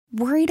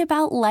Worried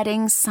about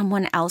letting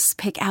someone else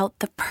pick out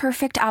the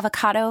perfect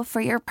avocado for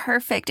your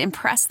perfect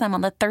impress them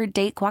on the third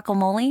date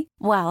guacamole?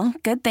 Well,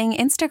 good thing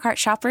Instacart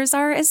shoppers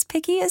are as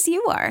picky as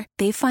you are.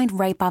 They find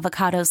ripe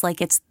avocados like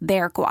it's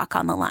their guac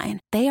on the line.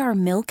 They are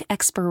milk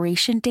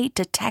expiration date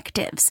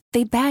detectives.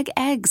 They bag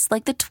eggs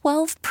like the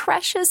 12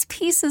 precious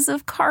pieces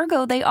of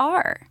cargo they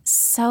are.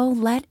 So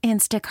let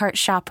Instacart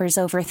shoppers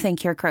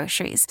overthink your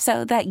groceries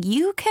so that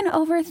you can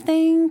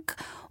overthink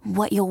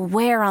what you'll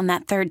wear on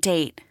that third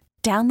date.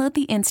 Download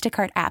the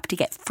Instacart app to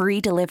get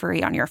free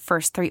delivery on your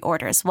first 3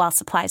 orders while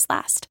supplies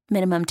last.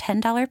 Minimum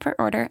 $10 per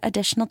order.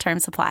 Additional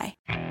terms apply.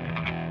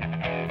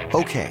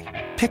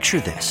 Okay, picture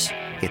this.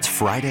 It's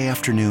Friday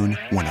afternoon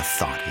when a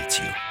thought hits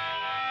you.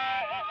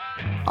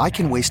 I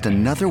can waste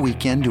another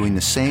weekend doing the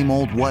same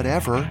old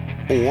whatever,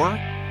 or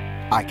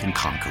I can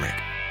conquer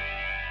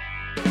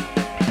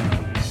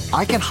it.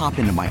 I can hop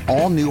into my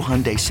all-new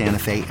Hyundai Santa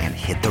Fe and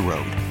hit the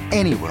road.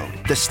 Any road.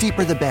 The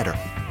steeper, the better.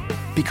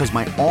 Because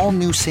my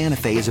all-new Santa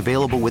Fe is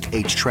available with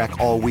H-Track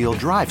all-wheel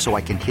drive, so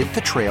I can hit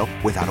the trail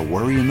without a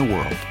worry in the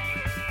world.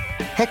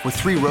 Heck, with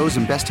 3 rows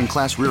and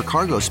best-in-class rear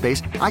cargo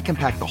space, I can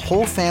pack the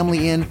whole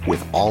family in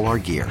with all our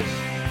gear.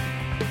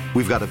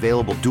 We've got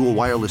available dual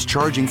wireless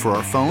charging for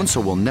our phones,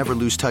 so we'll never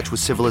lose touch with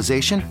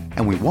civilization,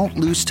 and we won't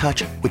lose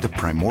touch with the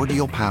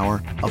primordial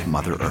power of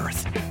Mother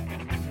Earth.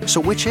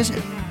 So which is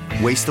it?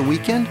 Waste the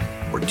weekend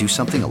or do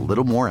something a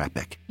little more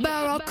epic?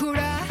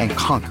 And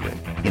conquer it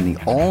in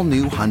the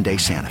all-new Hyundai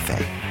Santa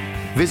Fe.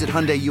 Visit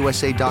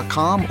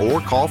HyundaiUSA.com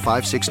or call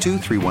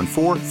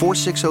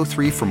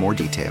 562-314-4603 for more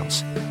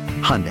details.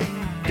 Hyundai,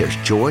 there's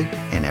joy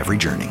in every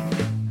journey.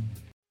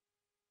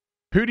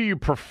 Who do you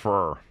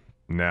prefer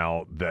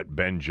now that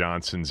Ben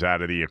Johnson's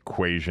out of the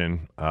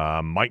equation?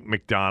 Mike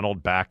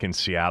McDonald back in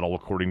Seattle,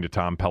 according to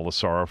Tom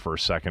Pelissaro, for a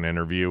second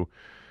interview.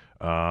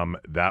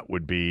 That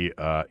would be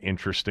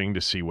interesting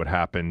to see what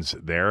happens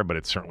there, but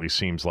it certainly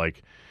seems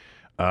like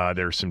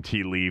there's some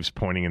tea leaves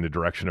pointing in the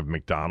direction of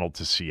McDonald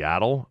to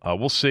Seattle.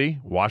 We'll see.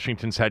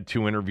 Washington's had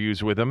 2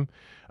 interviews with him.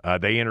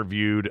 They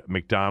interviewed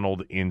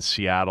McDonald in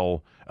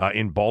Seattle,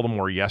 in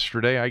Baltimore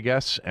yesterday, I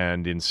guess,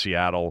 and in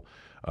Seattle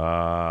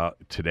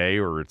today,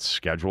 or it's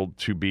scheduled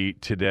to be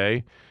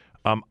today.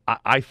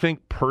 I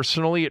think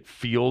personally it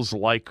feels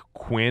like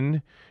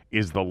Quinn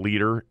is the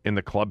leader in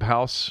the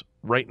clubhouse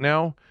right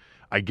now.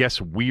 I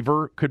guess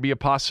Weaver could be a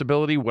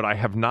possibility. What I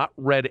have not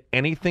read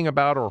anything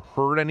about or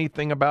heard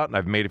anything about, and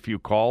I've made a few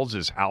calls,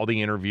 is how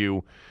the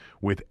interview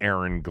with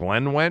Aaron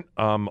Glenn went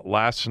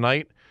last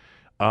night.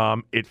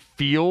 It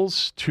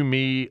feels to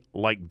me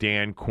like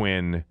Dan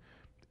Quinn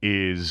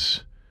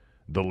is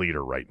the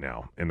leader right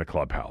now in the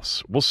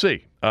clubhouse. We'll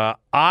see.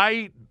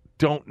 I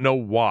don't know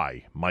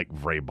why Mike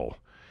Vrabel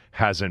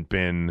hasn't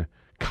been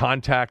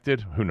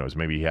contacted. Who knows?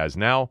 Maybe he has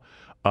now.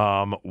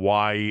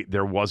 Why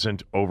there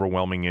wasn't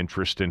overwhelming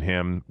interest in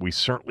him. We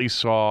certainly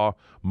saw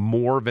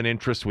more of an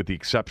interest, with the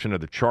exception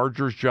of the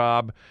Chargers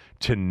job,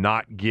 to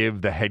not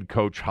give the head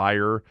coach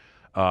hire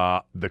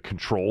the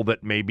control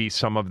that maybe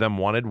some of them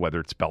wanted, whether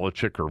it's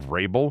Belichick or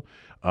Vrabel.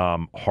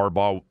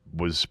 Harbaugh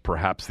was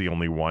perhaps the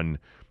only one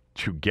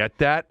to get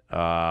that.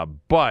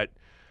 But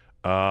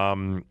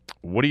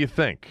what do you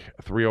think?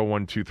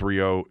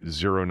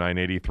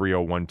 301-230-0980,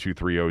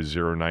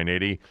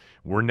 301-230-0980.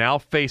 We're now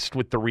faced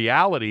with the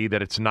reality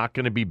that it's not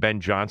going to be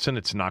Ben Johnson.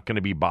 It's not going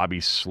to be Bobby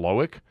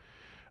Slowick.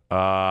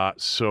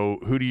 So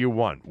who do you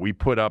want? We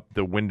put up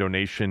the Window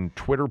Nation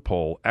Twitter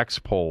poll, X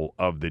poll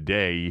of the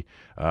day.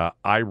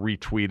 I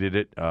retweeted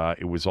it.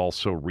 It was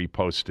also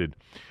reposted,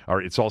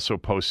 or it's also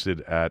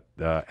posted at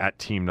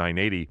Team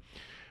 980.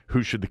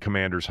 Who should the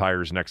Commanders hire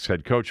as next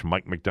head coach?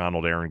 Mike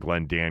McDonald, Aaron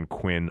Glenn, Dan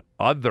Quinn,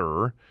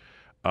 other.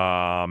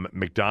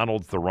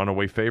 McDonald's the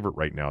runaway favorite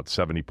right now at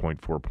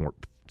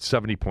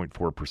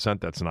 70.4%.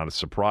 That's not a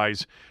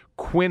surprise.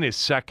 Quinn is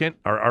second,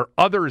 or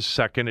other is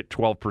second at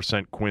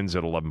 12%. Quinn's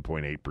at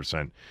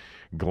 11.8%.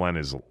 Glenn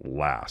is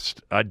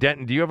last.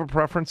 Denton, do you have a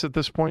preference at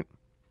this point?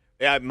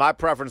 Yeah, my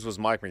preference was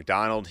Mike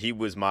McDonald. He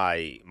was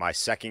my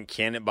second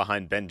candidate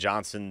behind Ben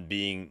Johnson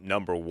being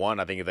number 1.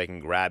 I think if they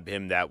can grab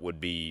him, that would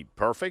be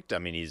perfect. I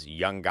mean, he's a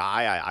young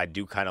guy. I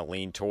do kind of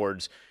lean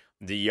towards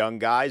the young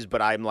guys, but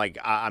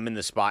I'm in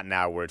the spot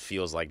now where it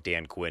feels like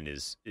Dan Quinn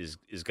is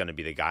going to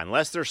be the guy.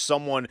 Unless there's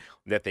someone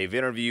that they've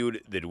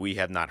interviewed that we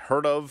have not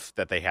heard of,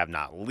 that they have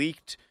not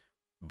leaked.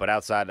 But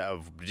outside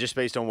of, just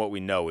based on what we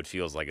know, it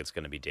feels like it's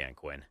going to be Dan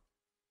Quinn.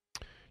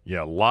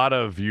 Yeah, a lot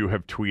of you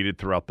have tweeted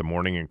throughout the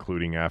morning,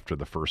 including after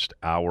the first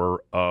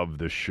hour of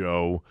the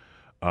show.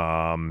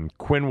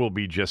 Quinn will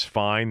be just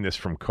fine. This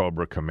from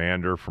Cobra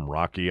Commander, from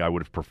Rocky. I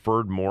would have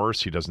preferred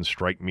Morris. He doesn't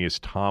strike me as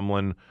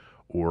Tomlin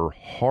or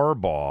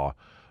Harbaugh.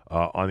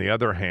 On the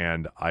other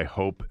hand, I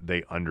hope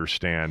they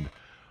understand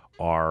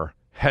our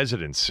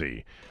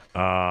hesitancy.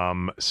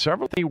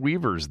 Several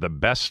Weaver's the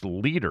best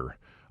leader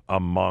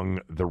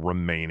among the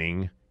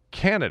remaining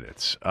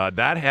candidates.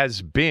 That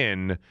has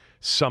been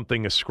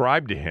something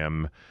ascribed to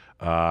him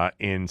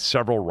in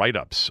several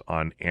write-ups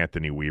on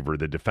Anthony Weaver,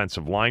 the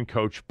defensive line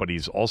coach, but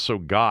he's also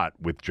got,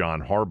 with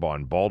John Harbaugh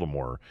in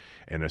Baltimore,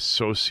 an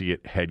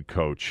associate head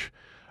coach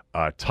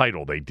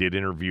title. They did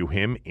interview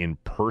him in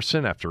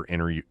person after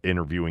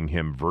interviewing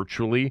him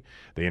virtually.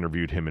 They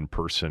interviewed him in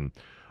person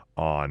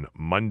on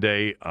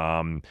Monday.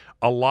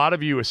 A lot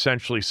of you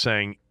essentially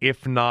saying,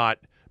 if not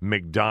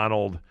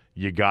McDonald,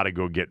 you got to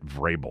go get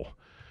Vrabel.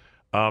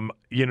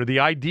 The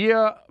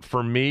idea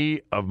for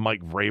me of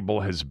Mike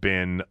Vrabel has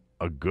been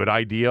a good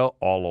idea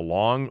all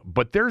along,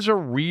 but there's a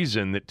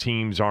reason that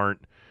teams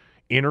aren't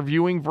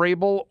interviewing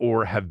Vrabel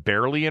or have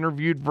barely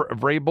interviewed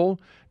Vrabel,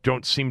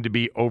 don't seem to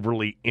be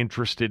overly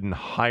interested in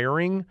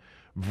hiring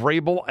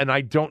Vrabel, and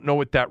I don't know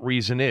what that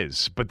reason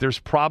is, but there's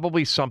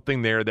probably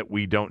something there that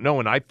we don't know,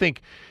 and I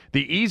think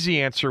the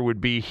easy answer would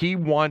be he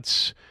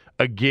wants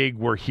a gig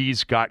where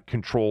he's got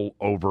control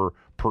over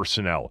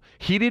personnel.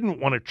 He didn't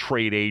want to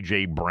trade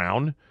A.J.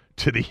 Brown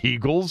to the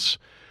Eagles,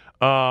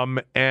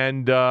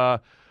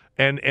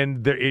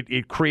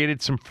 it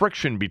created some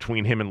friction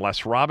between him and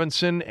Les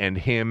Robinson and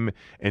him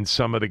and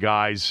some of the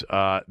guys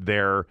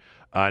there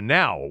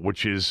now,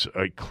 which is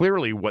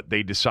clearly what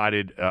they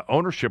decided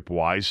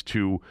ownership-wise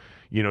to,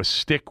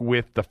 stick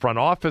with the front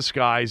office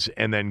guys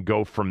and then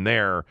go from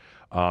there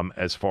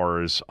as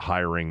far as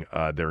hiring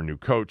their new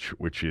coach,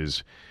 which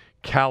is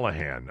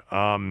Callahan.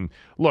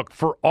 Look,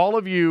 for all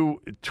of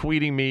you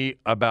tweeting me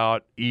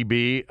about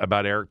EB,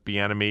 about Eric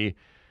Bieniemy,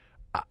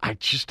 I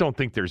just don't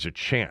think there's a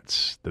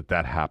chance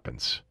that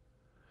happens.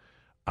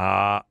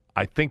 I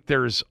think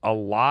there's a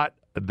lot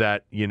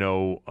that,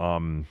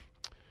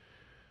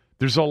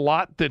 there's a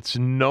lot that's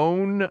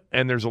known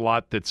and there's a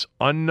lot that's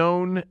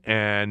unknown.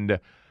 And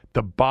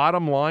the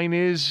bottom line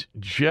is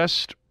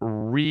just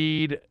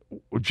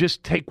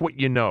take what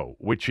you know,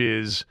 which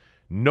is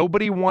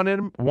nobody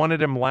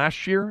wanted him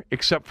last year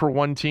except for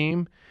one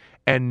team,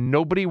 and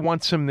nobody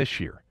wants him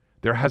this year.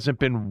 There hasn't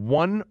been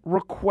one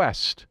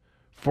request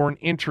for an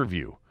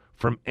interview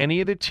from any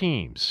of the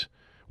teams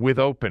with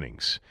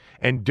openings.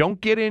 And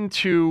don't get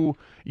into,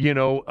 an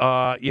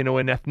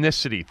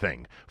ethnicity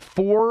thing.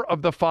 4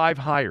 of the 5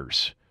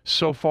 hires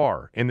so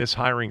far in this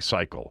hiring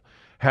cycle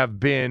have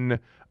been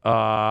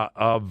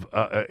of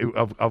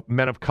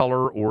men of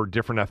color or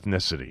different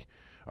ethnicity.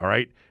 All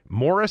right?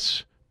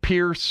 Morris,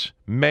 Pierce,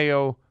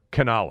 Mayo,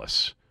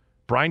 Canales.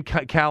 Brian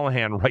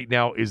Callahan right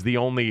now is the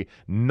only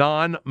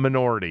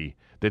non-minority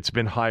that's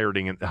been hired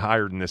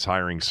in this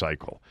hiring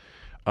cycle.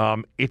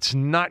 It's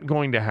not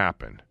going to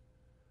happen.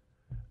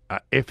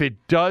 If it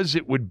does,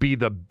 it would be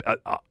the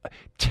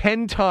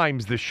 10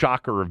 times the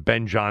shocker of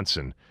Ben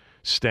Johnson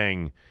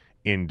staying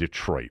in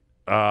Detroit.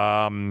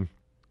 I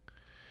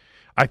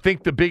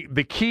think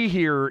the key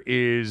here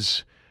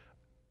is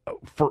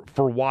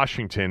for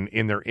Washington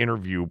in their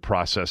interview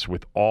process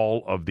with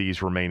all of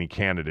these remaining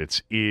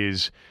candidates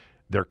is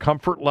their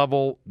comfort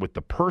level with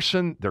the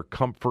person, their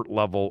comfort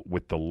level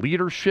with the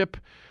leadership,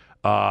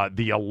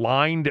 the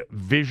aligned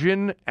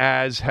vision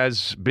as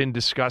has been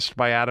discussed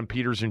by Adam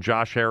Peters and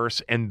Josh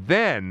Harris. And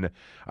then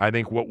I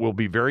think what will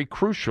be very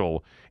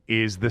crucial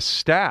is the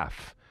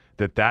staff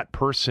that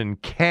person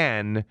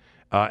can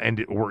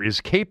or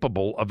is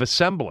capable of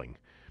assembling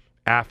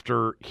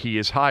after he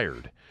is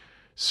hired.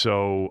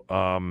 So,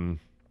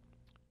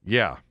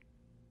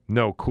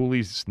 no,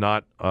 Cooley's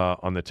not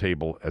on the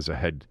table as a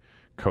head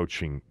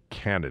coaching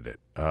candidate.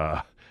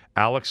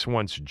 Alex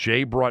wants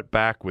Jay brought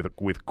back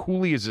with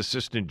Cooley as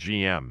assistant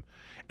GM.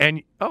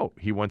 And,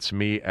 he wants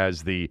me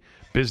as the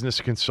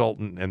business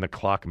consultant and the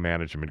clock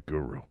management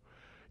guru.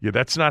 Yeah,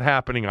 that's not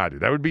happening either.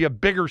 That would be a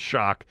bigger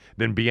shock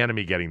than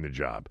Bieniemy getting the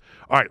job.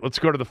 All right, let's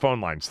go to the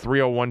phone lines,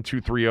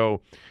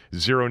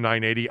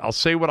 301-230-0980. I'll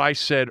say what I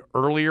said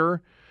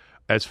earlier.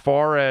 As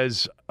far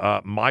as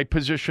my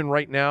position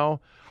right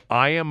now,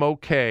 I am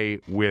okay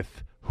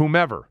with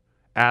whomever,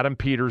 Adam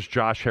Peters,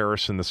 Josh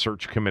Harris, and the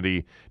search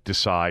committee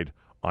decide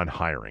on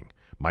hiring.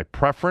 My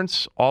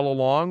preference all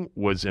along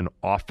was an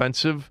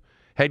offensive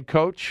head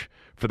coach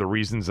for the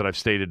reasons that I've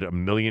stated a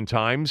million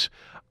times.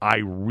 I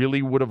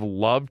really would have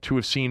loved to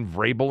have seen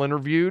Vrabel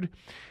interviewed.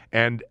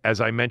 And as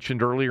I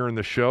mentioned earlier in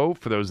the show,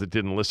 for those that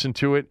didn't listen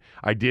to it,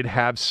 I did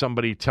have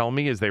somebody tell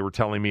me, as they were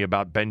telling me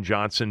about Ben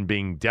Johnson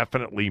being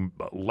definitely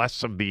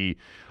less of the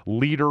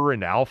leader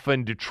and alpha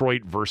in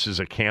Detroit versus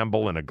a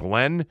Campbell and a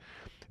Glenn,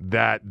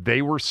 that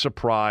they were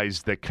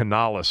surprised that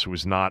Canales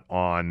was not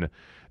on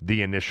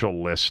the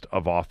initial list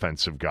of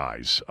offensive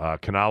guys.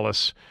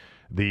 Canales,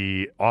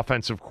 the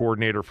offensive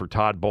coordinator for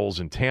Todd Bowles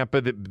in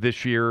Tampa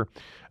this year.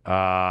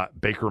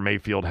 Baker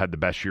Mayfield had the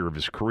best year of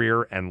his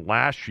career. And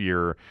last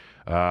year,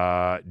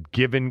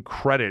 given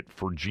credit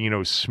for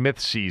Geno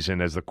Smith's season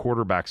as the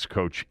quarterback's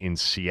coach in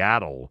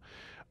Seattle,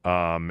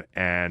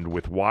 and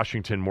with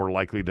Washington more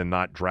likely than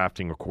not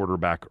drafting a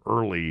quarterback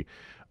early,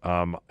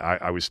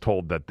 I was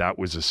told that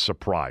was a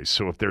surprise.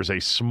 So if there's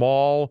a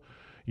small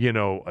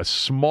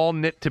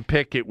nit to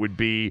pick, it would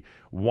be,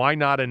 why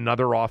not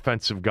another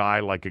offensive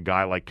guy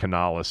like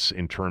Canales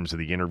in terms of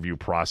the interview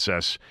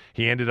process?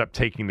 He ended up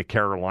taking the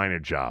Carolina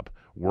job,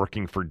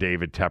 working for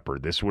David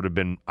Tepper. This would have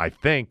been, I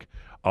think,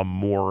 a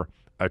more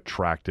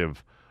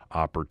attractive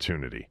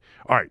opportunity.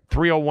 All right,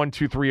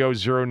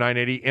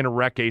 301-230-0980. In a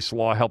wreck, Ace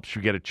Law helps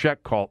you get a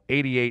check. Call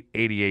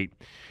 8888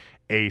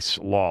 Ace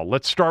Law.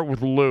 Let's start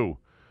with Lou,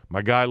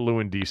 my guy Lou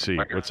in D.C.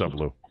 What's up,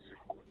 Lou?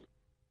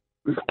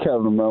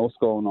 Kevin, man, what's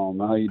going on,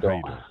 man? How you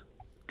doing?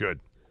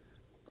 Good.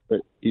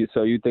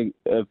 So you think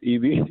if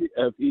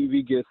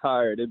EV gets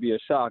hired, it'd be a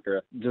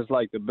shocker, just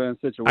like the Ben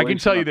situation? I can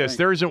tell you this: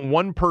 there isn't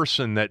one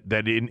person that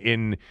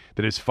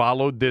has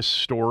followed this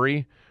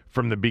story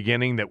from the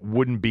beginning that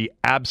wouldn't be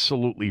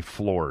absolutely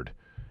floored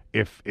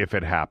if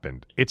it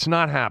happened. It's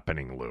not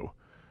happening, Lou.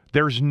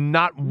 There's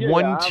not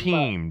one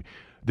team.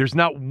 There's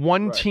not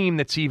one team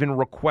that's even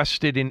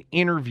requested an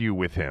interview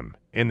with him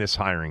in this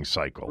hiring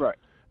cycle. Right.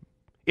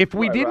 If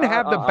we didn't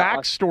have the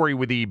backstory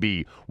with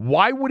EB,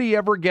 why would he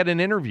ever get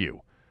an interview?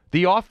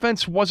 The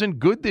offense wasn't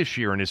good this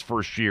year in his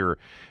first year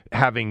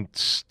having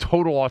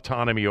total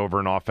autonomy over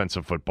an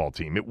offensive football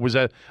team. It was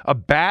a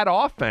bad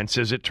offense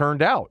as it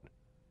turned out.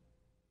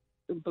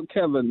 But,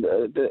 Kevin,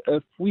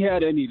 if we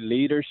had any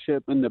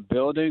leadership in the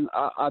building,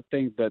 I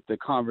think that the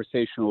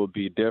conversation would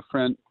be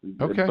different.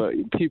 Okay.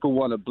 But people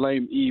want to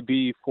blame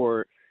EB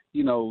for,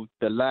 the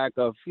lack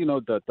of,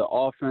 the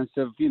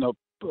offensive,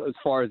 as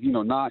far as,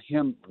 not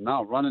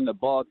running the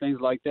ball, things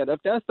like that. If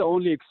that's the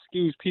only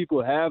excuse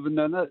people have, and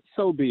then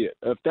so be it.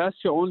 If that's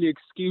your only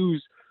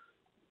excuse,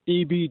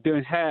 EB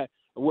didn't have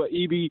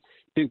EB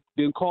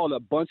didn't call a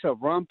bunch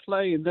of run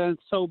play, and then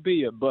so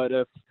be it. But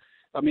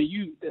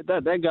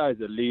that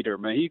guy's a leader,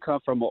 man. He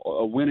comes from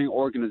a winning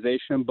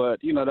organization, but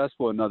that's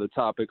for another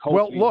topic.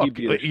 Hopefully well, look,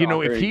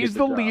 if he's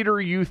the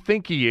leader you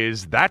think he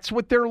is, that's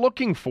what they're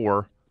looking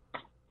for.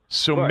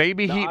 So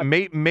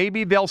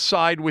maybe they'll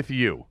side with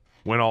you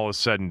when all is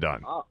said and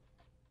done.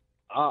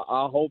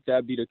 I hope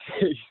that be the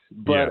case.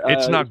 But yeah,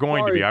 it's not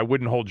going to be. I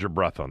wouldn't hold your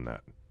breath on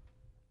that.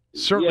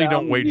 Certainly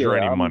don't wager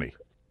any money.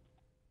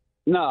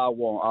 No, I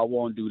won't. I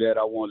won't do that.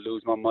 I won't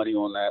lose my money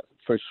on that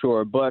for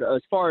sure. But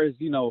as far as,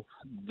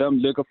 them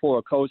looking for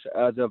a coach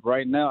as of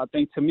right now, I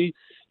think to me,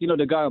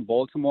 the guy in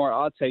Baltimore,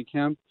 I'll take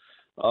him.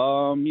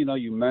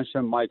 You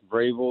mentioned Mike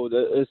Vrabel.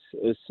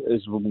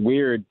 It's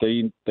weird.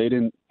 They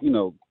didn't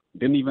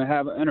even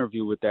have an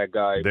interview with that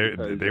guy.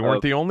 They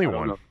weren't the only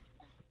one.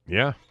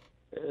 Yeah.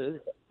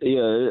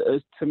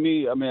 It's, to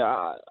me, I'm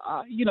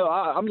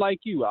like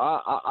you.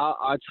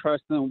 I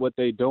trust them what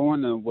they're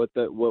doing and what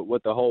the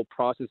whole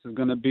process is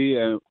going to be,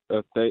 and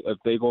if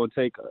they going to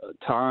take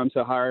time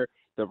to hire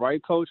the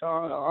right coach,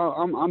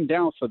 I'm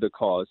down for the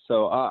cause.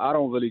 So I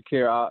don't really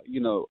care.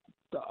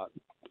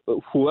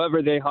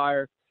 Whoever they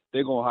hire,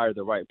 they're going to hire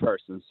the right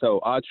person. So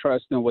I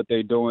trust in what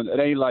they're doing. It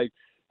ain't like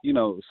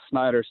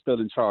Snyder's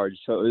still in charge.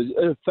 So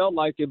it felt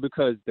like it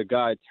because the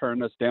guy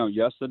turned us down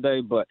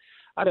yesterday, but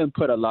I didn't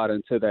put a lot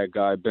into that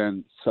guy,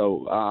 Ben.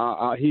 So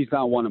he's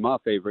not one of my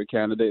favorite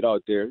candidates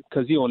out there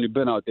because he only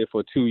been out there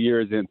for 2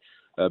 years, and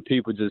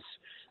people just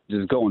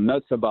going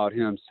nuts about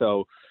him.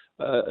 So,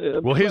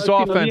 his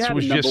offense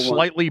was just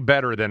slightly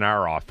better than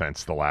our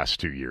offense the last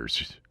 2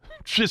 years,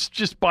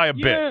 just by a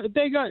bit. Yeah,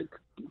 they got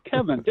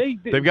Kevin.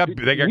 They've got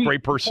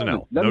great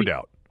personnel, no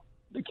doubt.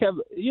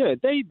 Kevin,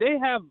 they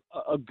have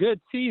a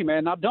good team,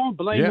 and I don't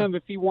blame him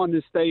if he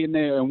wanted to stay in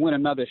there and win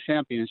another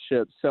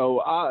championship.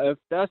 So if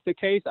that's the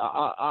case,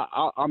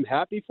 I'm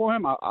happy for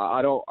him.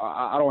 I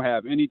don't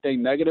have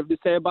anything negative to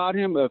say about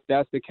him if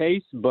that's the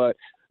case. But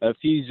if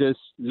he's just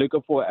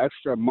looking for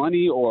extra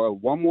money or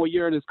one more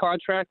year in his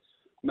contract,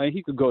 man,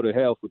 he could go to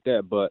hell with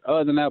that. But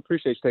other than that, I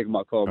appreciate you taking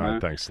my call, man.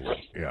 Right, thanks, Lou.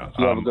 Yeah,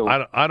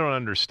 I don't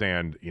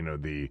understand,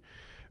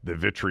 the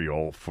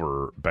vitriol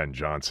for Ben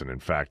Johnson. In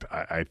fact,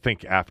 I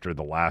think after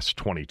the last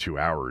 22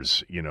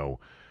 hours,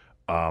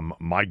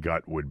 my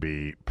gut would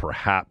be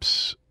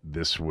perhaps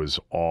this was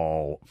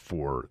all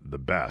for the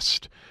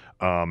best.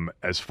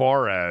 As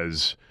far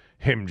as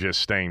him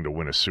just staying to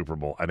win a Super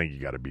Bowl, I think you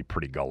got to be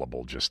pretty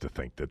gullible just to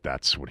think that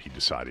that's what he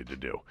decided to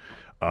do.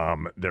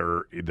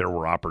 There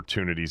were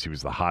opportunities. He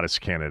was the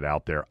hottest candidate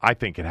out there. I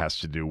think it has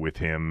to do with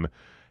him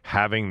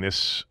having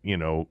this,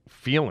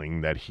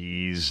 feeling that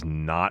he's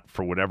not,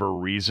 for whatever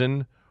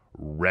reason,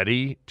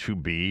 ready to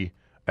be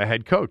a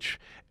head coach.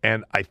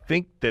 And I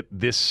think that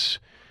this,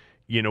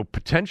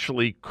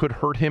 potentially could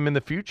hurt him in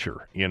the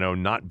future,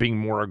 not being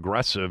more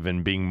aggressive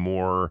and being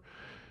more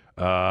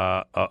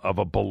of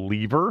a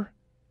believer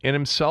in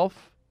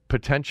himself,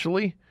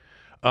 potentially.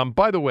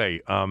 By the way,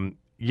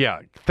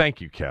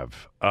 thank you,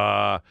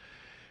 Kev.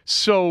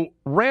 So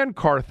Rand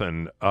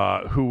Carthon,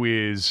 who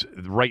is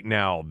right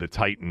now the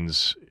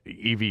Titans'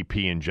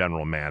 EVP and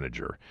general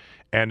manager,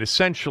 and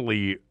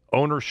essentially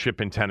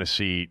ownership in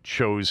Tennessee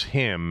chose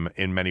him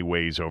in many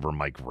ways over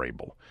Mike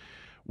Vrabel.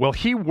 Well,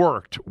 he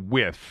worked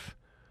with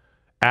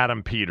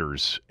Adam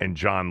Peters and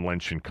John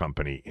Lynch and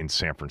company in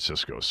San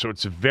Francisco. So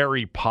it's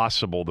very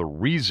possible the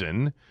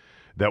reason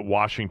that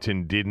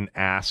Washington didn't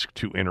ask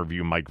to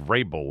interview Mike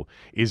Vrabel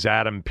is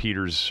Adam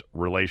Peters'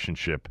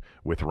 relationship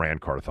with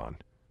Rand Carthon.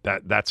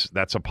 That's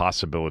a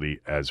possibility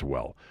as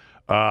well.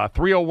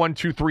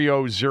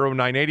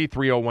 301-230-0980,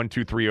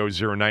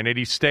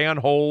 301-230-0980. Stay on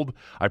hold.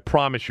 I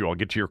promise you I'll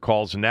get to your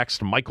calls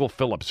next. Michael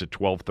Phillips at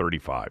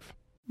 12:35.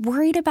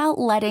 Worried about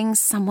letting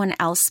someone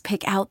else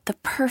pick out the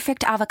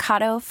perfect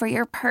avocado for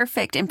your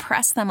perfect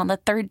impress them on the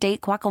third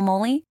date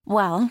guacamole?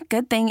 Well,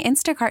 good thing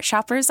Instacart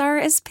shoppers are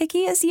as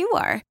picky as you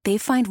are. They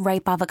find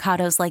ripe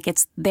avocados like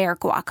it's their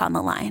guac on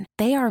the line.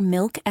 They are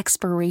milk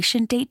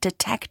expiration date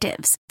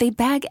detectives. They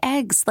bag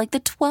eggs like the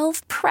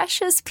 12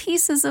 precious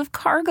pieces of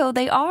cargo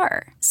they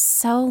are.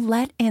 So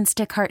let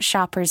Instacart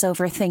shoppers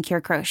overthink your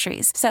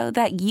groceries so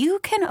that you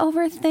can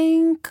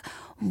overthink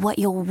what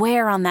you'll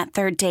wear on that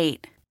third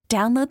date.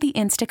 Download the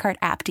Instacart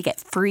app to get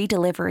free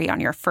delivery on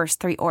your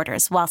first 3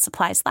 orders while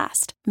supplies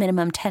last.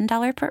 Minimum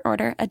 $10 per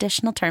order.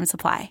 Additional terms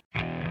apply.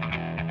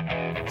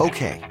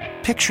 Okay,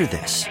 picture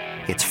this.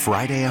 It's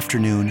Friday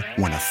afternoon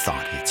when a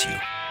thought hits you.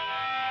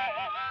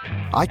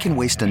 I can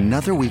waste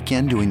another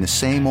weekend doing the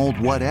same old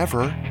whatever,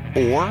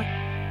 or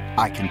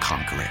I can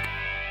conquer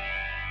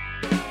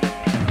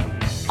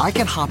it. I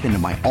can hop into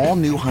my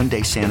all-new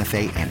Hyundai Santa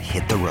Fe and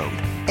hit the road.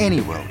 Any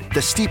road.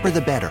 The steeper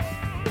the better.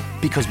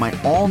 Because my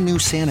all-new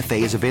Santa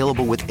Fe is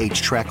available with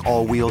H-Track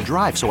all-wheel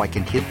drive, so I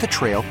can hit the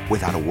trail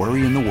without a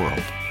worry in the world.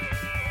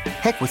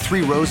 Heck, with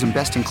 3 rows and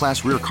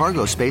best-in-class rear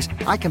cargo space,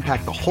 I can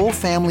pack the whole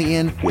family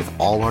in with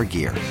all our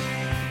gear.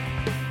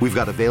 We've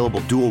got available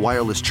dual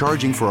wireless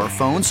charging for our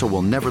phones, so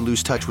we'll never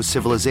lose touch with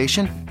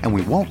civilization, and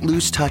we won't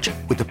lose touch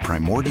with the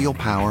primordial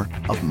power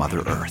of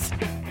Mother Earth.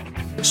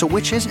 So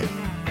which is it?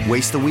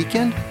 Waste the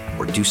weekend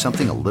or do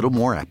something a little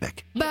more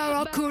epic?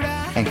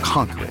 And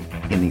conquer it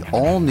in the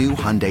all-new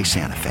Hyundai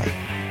Santa Fe.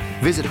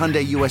 Visit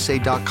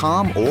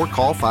HyundaiUSA.com or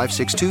call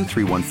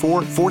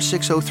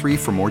 562-314-4603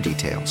 for more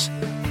details.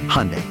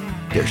 Hyundai,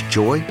 there's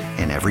joy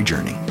in every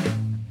journey.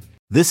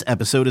 This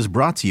episode is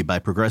brought to you by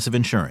Progressive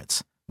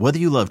Insurance. Whether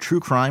you love true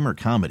crime or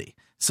comedy,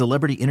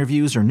 celebrity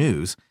interviews or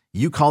news,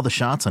 you call the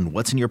shots on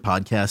what's in your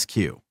podcast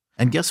queue.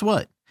 And guess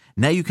what?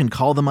 Now you can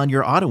call them on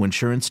your auto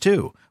insurance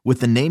too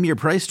with the Name Your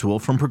Price tool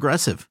from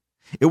Progressive.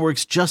 It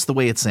works just the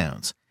way it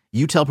sounds.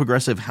 You tell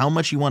Progressive how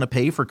much you want to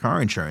pay for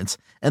car insurance,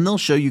 and they'll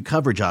show you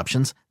coverage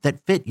options that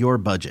fit your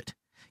budget.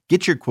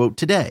 Get your quote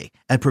today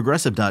at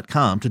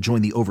Progressive.com to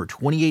join the over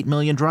 28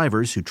 million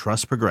drivers who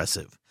trust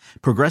Progressive.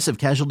 Progressive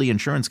Casualty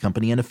Insurance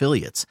Company and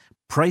Affiliates.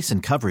 Price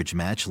and coverage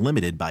match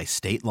limited by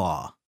state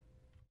law.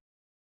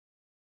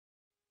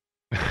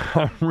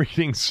 I'm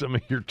reading some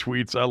of your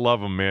tweets. I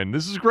love them, man.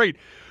 This is great.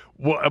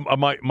 Well,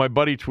 my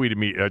buddy tweeted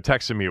me,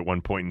 texted me at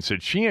one point and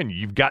said, Sheehan,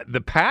 you've got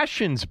the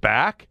passions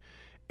back.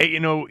 You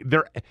know,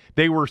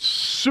 they were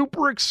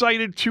super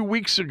excited 2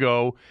 weeks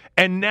ago,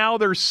 and now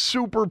they're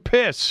super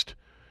pissed.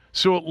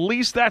 So at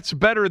least that's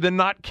better than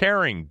not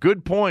caring.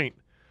 Good point.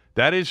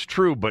 That is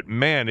true, but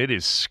man, it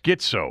is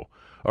schizo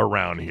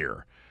around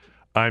here.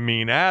 I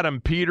mean,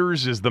 Adam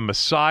Peters is the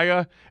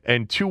Messiah,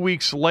 and 2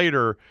 weeks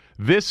later,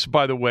 this,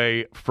 by the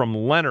way, from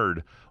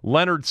Leonard.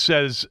 Leonard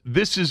says,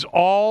 this is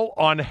all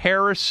on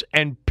Harris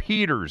and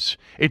Peters.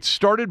 It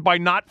started by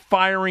not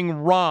firing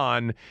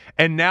Ron,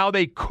 and now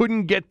they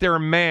couldn't get their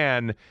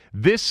man.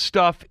 This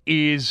stuff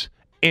is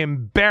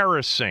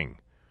embarrassing.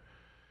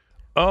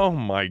 Oh,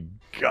 my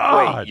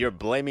God. Wait, you're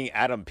blaming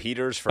Adam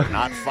Peters for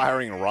not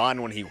firing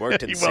Ron when he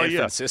worked in San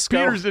Francisco?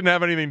 Peters didn't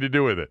have anything to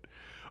do with it,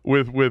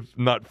 with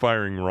not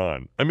firing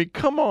Ron. I mean,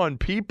 come on,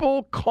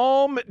 people.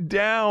 Calm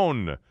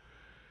down.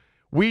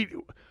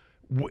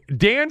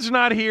 Dan's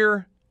not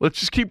here. Let's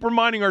just keep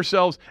reminding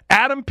ourselves,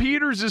 Adam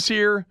Peters is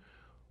here.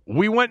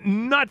 We went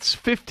nuts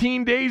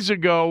 15 days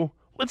ago.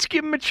 Let's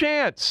give him a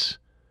chance.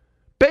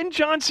 Ben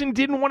Johnson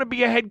didn't want to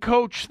be a head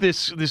coach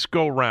this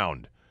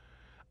go-round.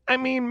 I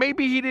mean,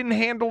 maybe he didn't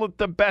handle it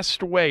the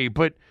best way,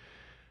 but,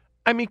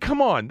 I mean,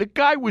 come on. The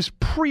guy was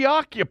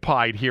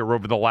preoccupied here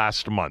over the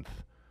last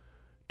month.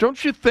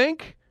 Don't you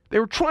think? They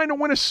were trying to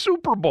win a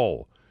Super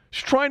Bowl.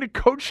 He's trying to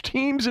coach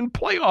teams in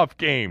playoff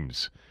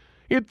games.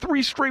 He had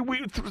 3 straight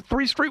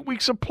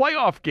weeks of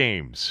playoff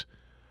games.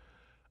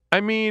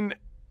 I mean,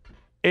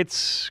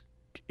 it's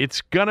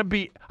going to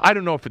be – I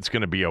don't know if it's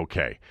going to be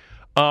okay.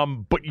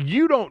 But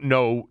you don't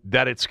know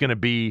that it's going to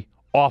be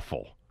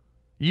awful.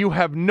 You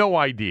have no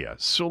idea.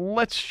 So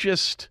let's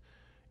just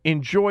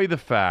enjoy the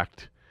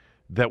fact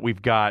that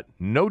we've got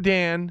no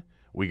Dan,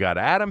 we got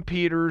Adam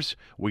Peters,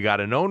 we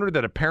got an owner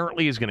that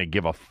apparently is going to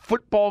give a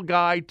football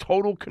guy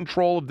total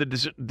control of the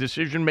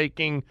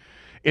decision-making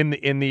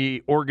in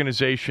the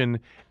organization,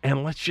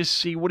 and let's just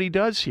see what he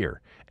does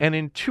here. And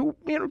in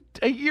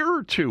a year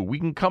or two, we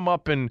can come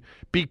up and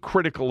be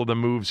critical of the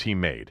moves he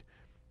made.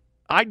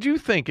 I do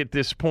think at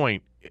this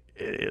point,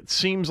 it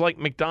seems like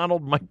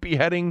McDonald might be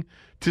heading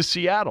to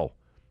Seattle.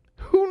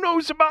 Who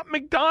knows about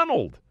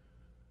McDonald?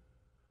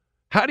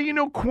 How do you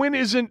know Quinn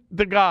isn't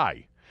the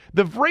guy?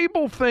 The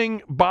Vrabel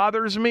thing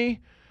bothers me,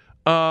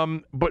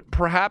 but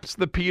perhaps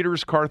the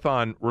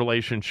Peters-Carthon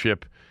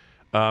relationship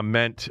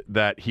meant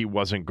that he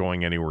wasn't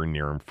going anywhere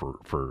near him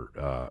for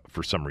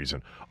some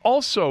reason.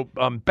 Also,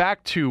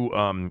 back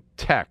to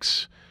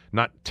Tex,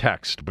 not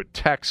text, but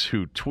Tex,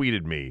 who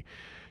tweeted me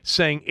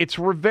saying it's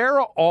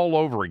Rivera all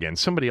over again.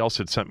 Somebody else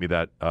had sent me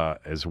that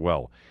as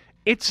well.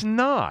 It's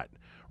not.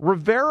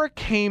 Rivera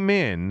came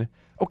in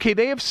Okay,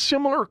 they have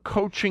similar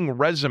coaching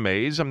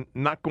resumes. I'm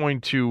not going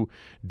to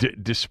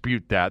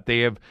dispute that. They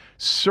have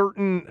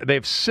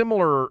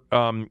similar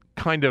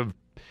kind of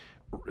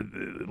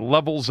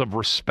levels of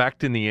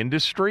respect in the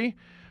industry.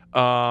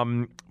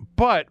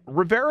 But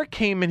Rivera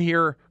came in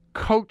here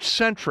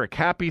coach-centric.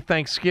 Happy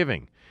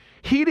Thanksgiving.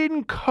 He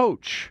didn't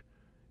coach.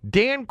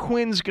 Dan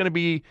Quinn's going to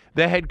be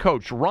the head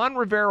coach. Ron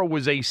Rivera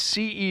was a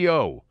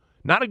CEO.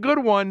 Not a good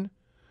one.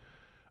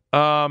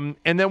 And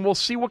then we'll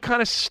see what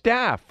kind of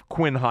staff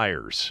Quinn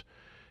hires.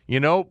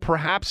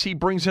 Perhaps he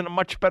brings in a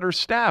much better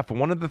staff.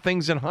 One of the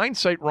things in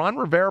hindsight, Ron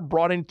Rivera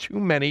brought in too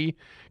many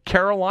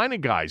Carolina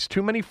guys,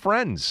 too many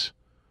friends.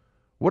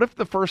 What if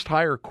the first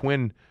hire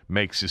Quinn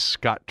makes is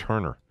Scott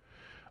Turner?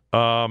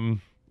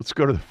 Let's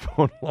go to the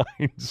phone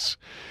lines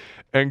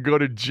and go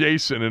to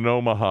Jason in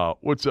Omaha.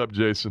 What's up,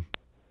 Jason?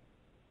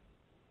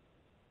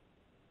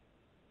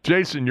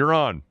 Jason, you're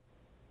on.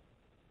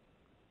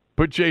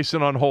 Put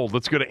Jason on hold.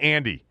 Let's go to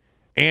Andy.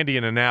 Andy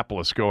in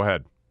Annapolis, go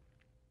ahead.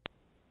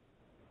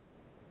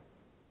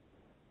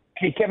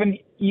 Hey, Kevin,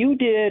 you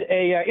did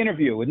a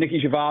interview with Nikki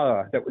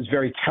Javala that was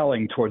very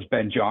telling towards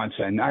Ben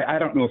Johnson. I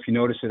don't know if you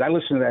noticed it. I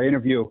listened to that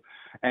interview,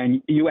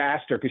 and you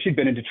asked her, because she'd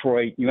been in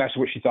Detroit, you asked her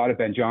what she thought of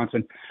Ben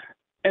Johnson.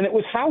 And it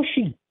was how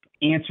she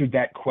answered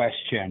that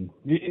question,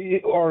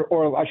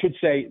 or I should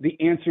say the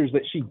answers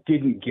that she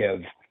didn't give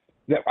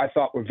that I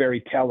thought were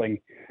very telling.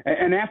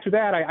 And after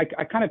that,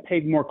 I kind of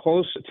paid more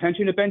close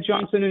attention to Ben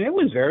Johnson, and it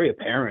was very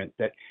apparent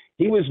that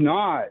he was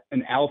not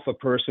an alpha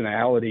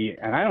personality,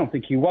 and I don't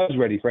think he was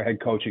ready for head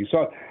coaching.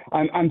 So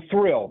I'm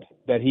thrilled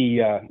that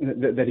he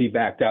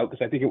backed out,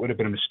 because I think it would have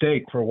been a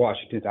mistake for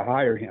Washington to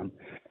hire him.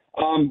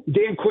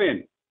 Dan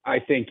Quinn, I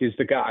think, is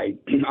the guy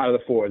out of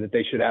the four that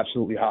they should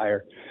absolutely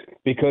hire,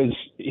 because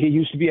he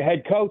used to be a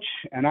head coach,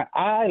 and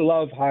I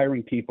love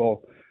hiring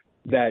people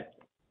that,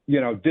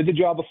 did the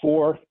job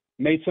before,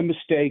 made some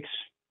mistakes,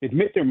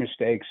 admit their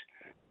mistakes,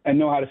 and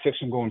know how to fix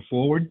them going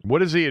forward. What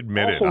has he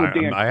admitted?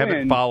 I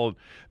haven't followed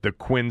the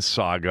Quinn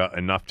saga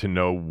enough to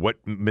know what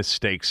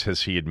mistakes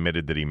has he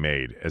admitted that he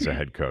made as a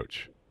head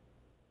coach.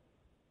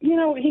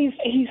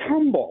 He's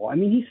humble. I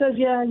mean, he says,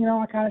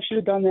 I kind of should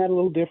have done that a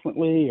little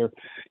differently. Or,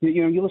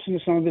 you listen to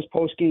some of his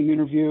post-game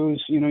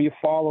interviews, you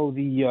follow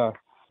the,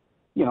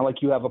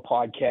 like you have a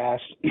podcast.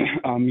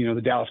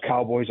 The Dallas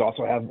Cowboys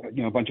also have,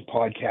 a bunch of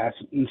podcasts.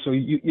 And so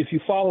if you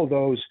follow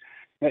those,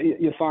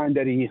 you find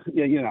that he's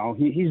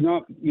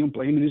not,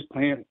 blaming his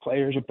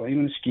players or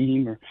blaming the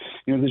scheme, or,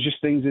 there's just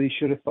things that he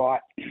should have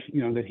thought,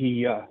 that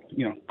he,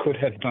 could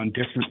have done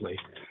differently.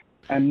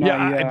 And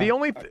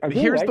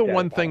here's the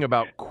one thing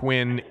about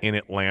Quinn in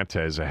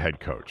Atlanta as a head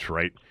coach,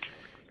 right?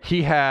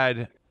 He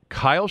had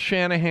Kyle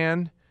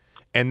Shanahan,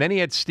 and then he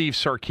had Steve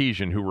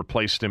Sarkisian, who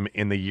replaced him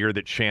in the year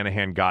that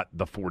Shanahan got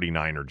the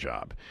 49er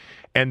job.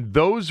 And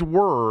those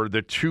were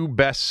the two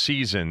best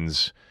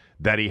seasons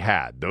that he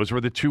had. Those were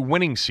the two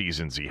winning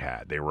seasons he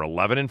had. They were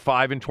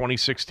 11-5 in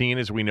 2016,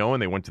 as we know,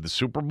 and they went to the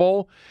Super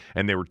Bowl,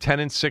 and they were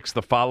 10-6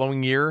 the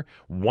following year,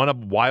 won a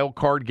wild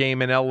card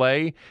game in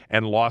L.A.,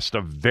 and lost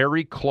a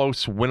very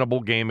close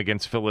winnable game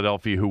against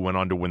Philadelphia, who went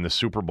on to win the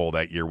Super Bowl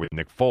that year with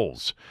Nick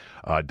Foles,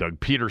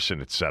 Doug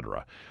Peterson,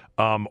 etc.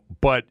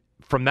 But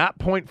from that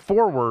point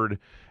forward,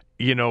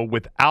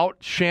 without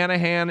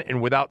Shanahan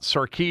and without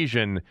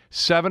Sarkisian,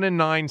 7-9,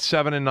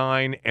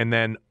 7-9, and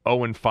then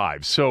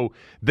 0-5. So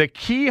the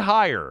key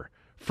hire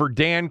for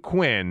Dan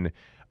Quinn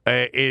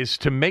is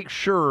to make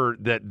sure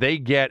that they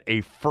get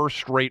a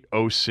first-rate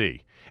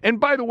OC. And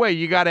by the way,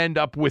 you got to end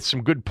up with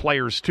some good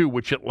players too,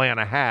 which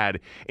Atlanta had,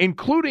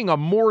 including a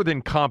more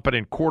than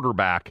competent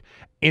quarterback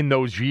in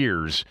those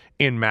years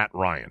in Matt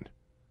Ryan.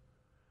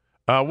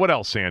 What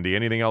else, Andy?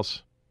 Anything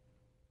else?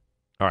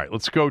 All right,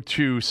 let's go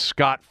to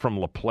Scott from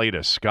La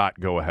Plata. Scott,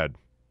 go ahead.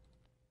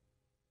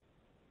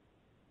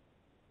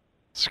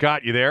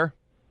 Scott, you there?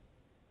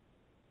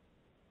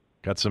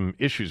 Got some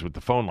issues with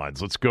the phone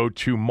lines. Let's go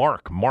to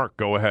Mark. Mark,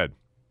 go ahead.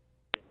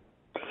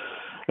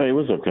 Hey,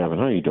 what's up, Kevin?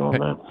 How you doing,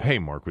 man? Hey,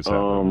 Mark, what's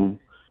happening?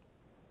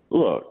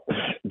 Look,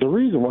 the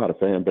reason why the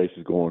fan base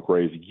is going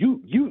crazy,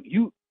 you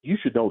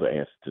should know the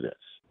answer to this.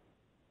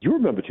 You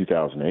remember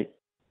 2008.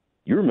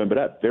 You remember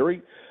that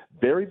very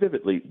very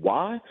vividly.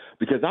 Why?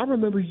 Because I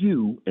remember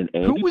you and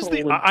Andy. Who was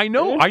I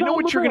know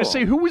what you're going to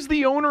say. Who was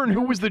the owner and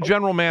who was the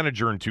general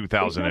manager in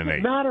 2008? It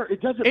doesn't matter.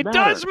 It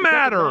does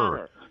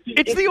matter.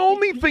 It's the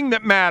only thing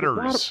that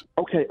matters.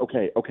 Okay.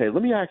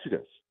 Let me ask you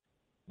this.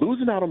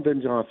 Losing out on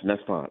Ben Johnson,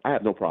 that's fine. I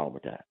have no problem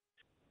with that.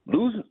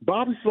 Losing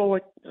Bobby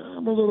Slowick,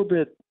 I'm a little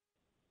bit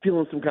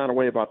feeling some kind of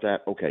way about that.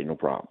 Okay, no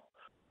problem.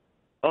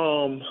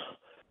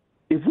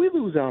 If we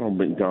lose out on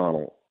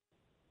McDonald,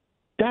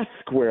 that's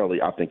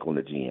squarely, I think, on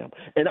the GM.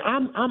 And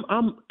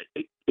I'm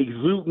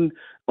exuding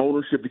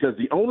ownership because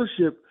the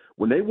ownership,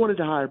 when they wanted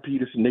to hire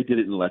Peterson, they did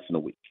it in less than a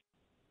week.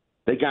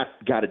 They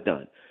got it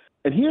done.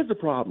 And here's the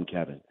problem,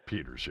 Kevin.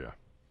 Peters, yeah.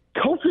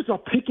 Coaches are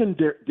picking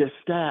their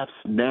staffs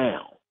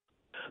now.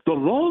 The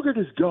longer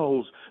this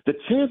goes, the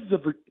chances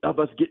of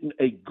us getting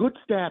a good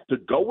staff to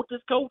go with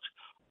this coach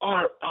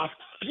are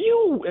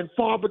few and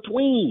far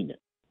between.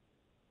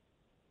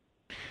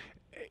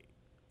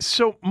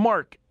 So,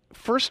 Mark,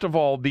 first of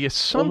all, the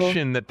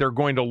assumption that they're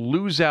going to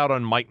lose out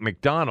on Mike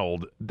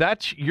Macdonald,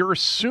 you're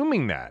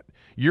assuming that.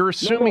 You're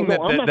assuming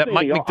that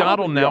Mike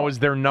Macdonald now is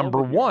their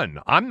number one.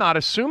 I'm not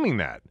assuming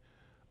that.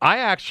 I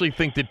actually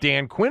think that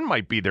Dan Quinn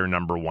might be their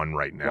number one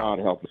right now. God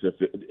help us.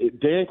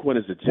 Dan Quinn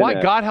is a Gen Why?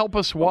 X God help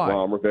us, why?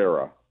 Ron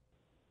Rivera.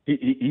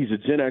 He's a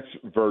Gen X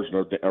version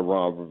of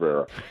Ron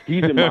Rivera.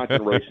 He's in my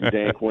generation,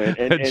 Dan Quinn.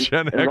 And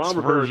Gen X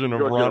version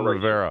of Ron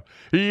Rivera.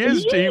 He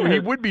is. He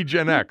would be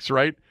Gen X,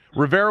 right?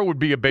 Rivera would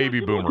be a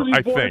baby boomer,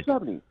 I think.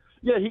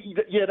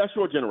 Yeah, that's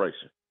your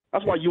generation.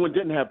 That's why you and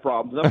Denton have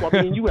problems. That's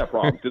why me and you have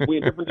problems, because we're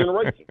in different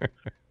generations.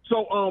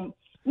 So,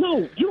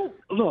 no, you don't.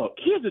 Look,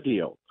 here's the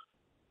deal.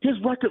 His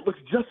record looks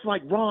just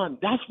like Ron.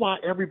 That's why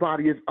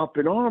everybody is up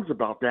in arms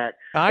about that.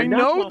 I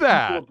know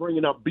that. People are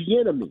bringing up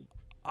Bieniemy.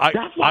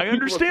 I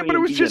understand, but it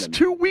was just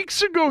 2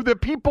 weeks ago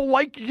that people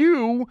like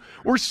you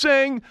were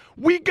saying,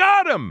 we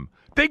got him.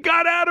 They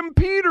got Adam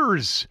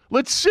Peters.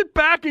 Let's sit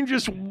back and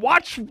just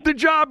watch the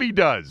job he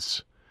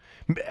does.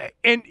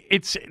 And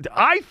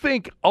I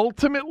think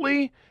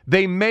ultimately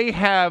they may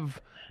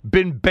have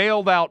been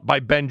bailed out by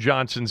Ben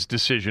Johnson's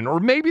decision, or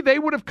maybe they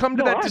would have come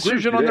to that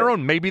decision on their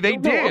own. Maybe they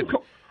did.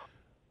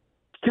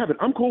 Kevin,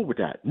 I'm cool with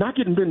that. Not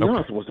getting Ben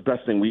Johnson was the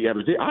best thing we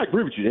ever did. I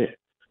agree with you there.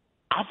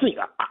 I think,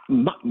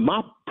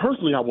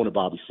 personally, I wanted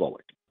Bobby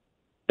Slowick.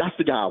 That's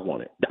the guy I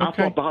wanted. I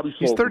thought Bobby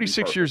Slowick. He's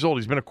 36 years old.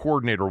 He's been a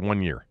coordinator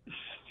 1 year.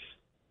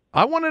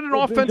 I wanted an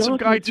offensive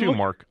guy too,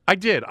 Mark. I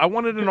did. I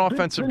wanted an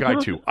offensive guy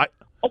too.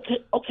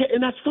 Okay,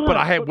 and that's fine. But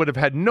I would have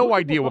had no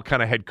idea what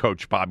kind of head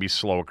coach Bobby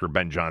Slowick or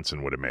Ben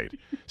Johnson would have made.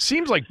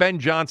 Seems like Ben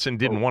Johnson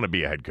didn't want to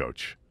be a head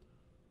coach.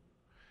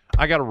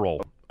 I got to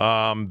roll.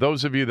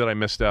 Those of you that I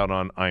missed out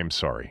on, I am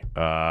sorry.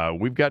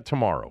 We've got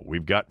tomorrow.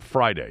 We've got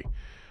Friday.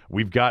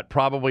 We've got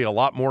probably a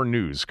lot more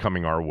news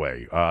coming our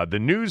way. The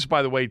news,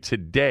 by the way,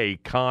 today,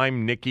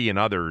 Keim, Nikki, and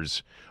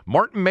others,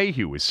 Martin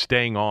Mayhew is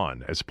staying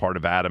on as part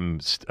of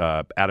Adam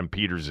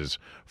Peters'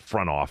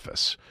 front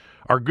office.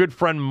 Our good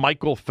friend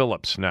Michael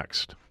Phillips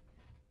next.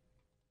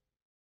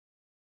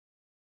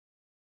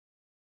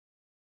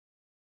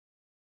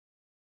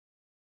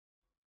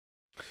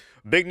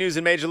 Big news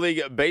in Major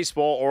League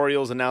Baseball.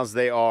 Orioles announced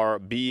they are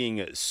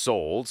being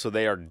sold, so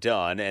they are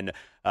done. And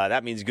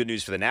that means good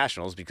news for the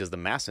Nationals because the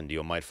Masson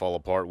deal might fall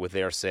apart with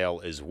their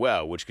sale as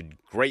well, which could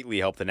greatly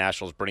help the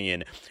Nationals bring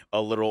in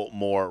a little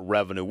more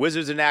revenue.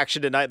 Wizards in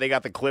action tonight. They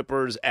got the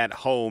Clippers at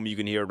home. You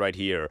can hear it right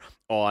here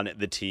on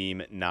the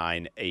Team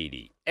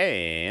 980.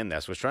 And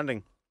that's what's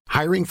trending.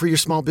 Hiring for your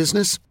small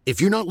business?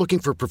 If you're not looking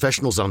for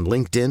professionals on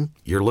LinkedIn,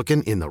 you're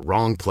looking in the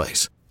wrong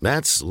place.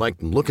 That's like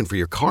looking for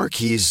your car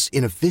keys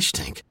in a fish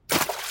tank.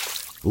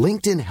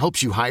 LinkedIn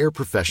helps you hire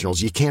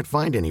professionals you can't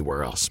find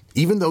anywhere else,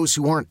 even those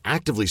who aren't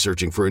actively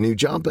searching for a new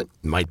job but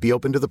might be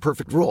open to the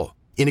perfect role.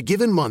 In a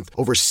given month,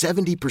 over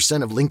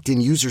 70% of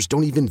LinkedIn users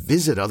don't even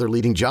visit other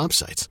leading job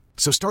sites.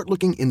 So start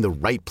looking in the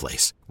right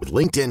place. With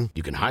LinkedIn,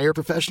 you can hire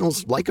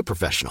professionals like a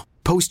professional.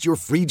 Post your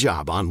free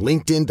job on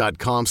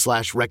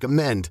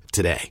linkedin.com/recommend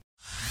today.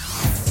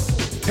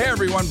 Hey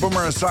everyone,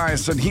 Boomer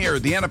Esiason here.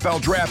 The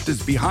NFL Draft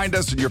is behind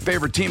us and your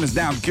favorite team is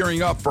now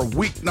gearing up for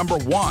week number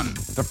 1.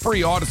 The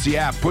free Odyssey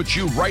app puts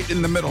you right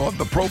in the middle of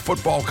the pro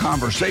football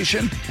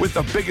conversation with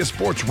the biggest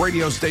sports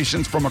radio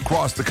stations from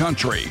across the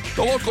country.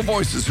 The local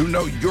voices who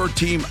know your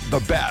team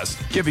the best,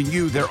 giving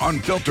you their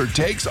unfiltered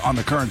takes on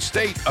the current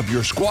state of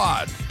your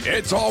squad.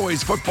 It's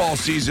always football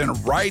season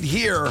right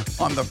here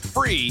on the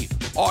free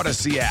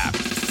Odyssey app.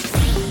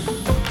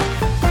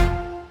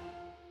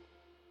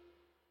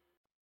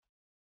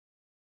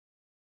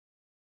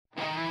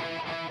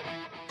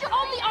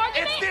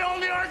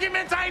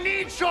 I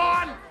need,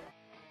 Sean.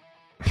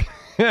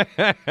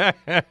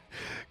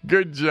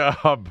 Good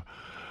job.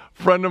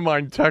 Friend of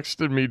mine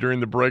texted me during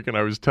the break, and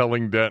I was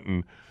telling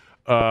Denton.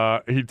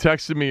 He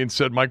texted me and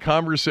said, my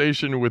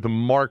conversation with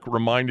Mark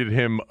reminded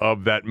him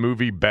of that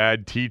movie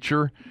Bad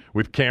Teacher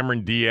with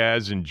Cameron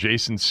Diaz and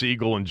Jason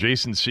Segel. And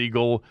Jason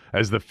Segel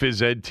as the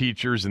phys ed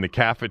teachers in the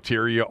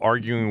cafeteria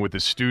arguing with a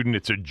student.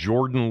 It's a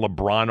Jordan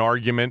LeBron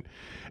argument.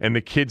 And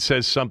the kid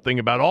says something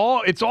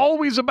about, it's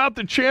always about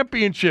the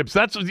championships.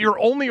 That's your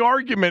only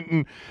argument.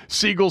 And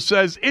Siegel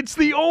says, it's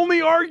the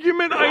only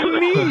argument I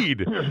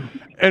need.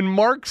 And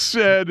Mark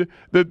said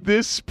that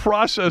this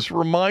process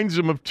reminds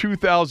him of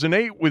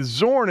 2008 with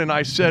Zorn. And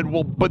I said,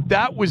 well, but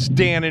that was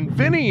Dan and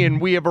Vinny,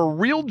 and we have a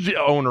real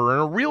owner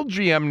and a real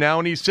GM now.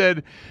 And he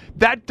said,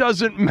 that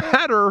doesn't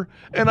matter.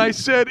 And I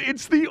said,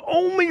 it's the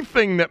only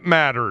thing that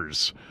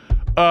matters.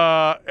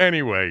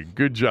 Anyway,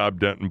 good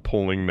job, Denton,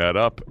 pulling that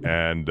up.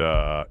 And,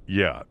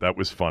 yeah, that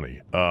was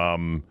funny.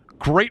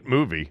 Great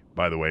movie,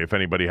 by the way, if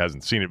anybody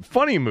hasn't seen it.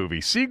 Funny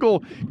movie.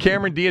 Siegel,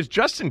 Cameron Diaz,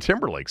 Justin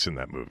Timberlake's in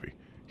that movie.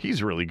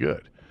 He's really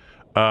good.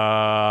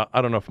 I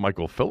don't know if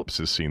Michael Phillips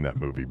has seen that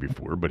movie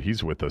before, but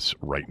he's with us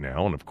right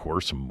now. And, of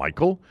course,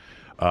 Michael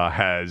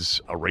has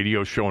a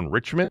radio show in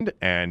Richmond,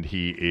 and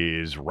he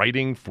is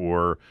writing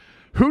for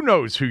who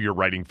knows who you're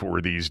writing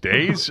for these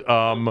days.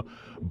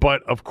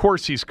 But, of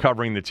course, he's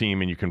covering the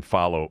team, and you can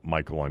follow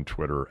Michael on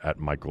Twitter at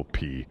Michael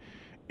P.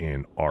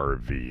 in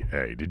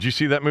RVA. Did you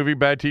see that movie,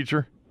 Bad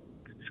Teacher?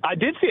 I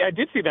did see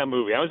that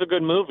movie. That was a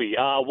good movie.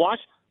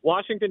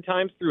 Washington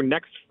Times through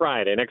next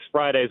Friday. Next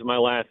Friday is my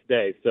last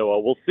day, so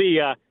we'll see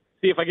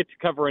if I get to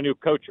cover a new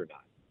coach or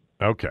not.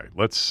 Okay,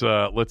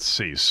 let's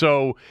see.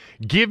 So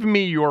give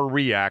me your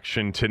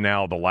reaction to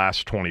now the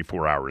last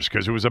 24 hours,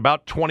 because it was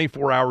about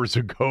 24 hours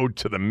ago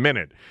to the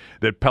minute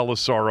that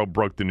Pelissaro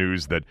broke the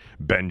news that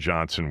Ben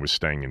Johnson was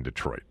staying in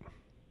Detroit.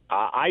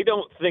 I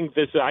don't think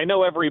this – I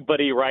know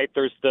everybody, right,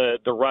 there's the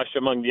rush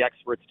among the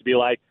experts to be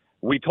like,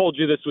 we told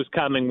you this was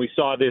coming, we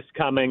saw this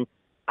coming.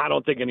 I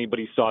don't think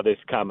anybody saw this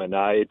coming.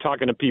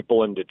 Talking to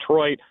people in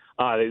Detroit,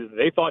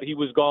 they thought he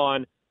was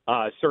gone.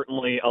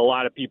 Certainly a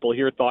lot of people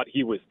here thought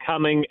he was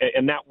coming,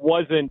 and that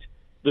wasn't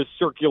the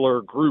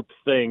circular group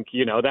think.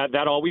 You know,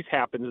 that always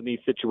happens in these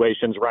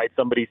situations, right?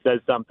 Somebody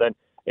says something,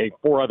 and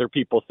 4 other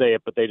people say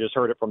it, but they just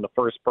heard it from the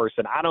first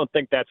person. I don't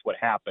think that's what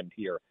happened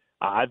here.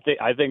 I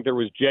think there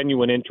was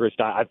genuine interest.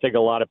 I think a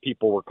lot of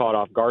people were caught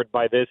off guard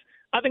by this.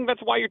 I think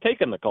that's why you're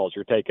taking the calls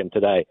you're taking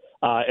today,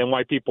 and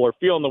why people are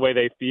feeling the way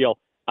they feel.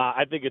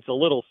 I think it's a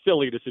little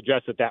silly to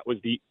suggest that was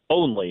the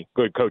only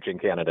good coaching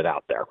candidate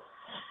out there.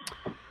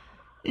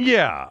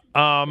 Yeah.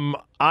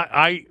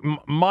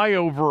 My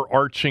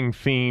overarching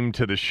theme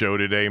to the show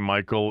today,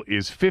 Michael,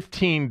 is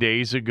 15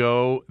 days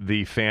ago,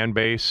 the fan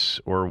base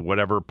or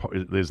whatever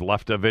is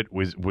left of it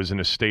was in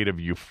a state of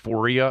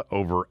euphoria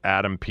over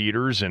Adam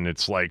Peters. And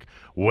it's like,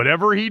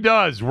 whatever he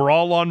does, we're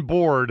all on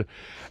board.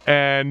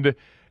 And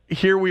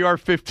here we are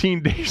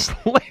 15 days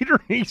later,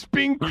 and he's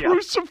being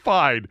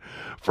crucified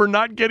for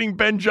not getting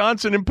Ben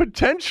Johnson and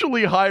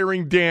potentially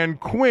hiring Dan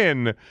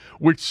Quinn,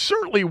 which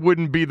certainly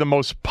wouldn't be the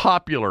most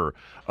popular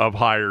of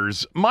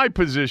hires. My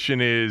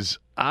position is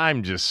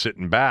I'm just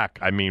sitting back.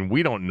 I mean,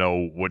 we don't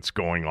know what's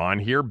going on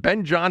here.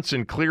 Ben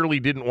Johnson clearly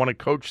didn't want to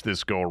coach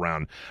this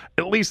go-around.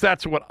 At least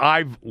that's what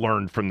I've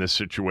learned from this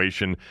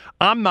situation.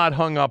 I'm not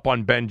hung up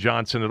on Ben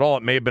Johnson at all.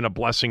 It may have been a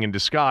blessing in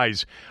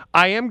disguise.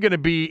 I am going to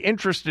be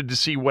interested to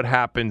see what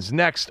happens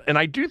next, and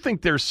I do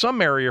think there's some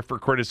area for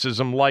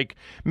criticism, like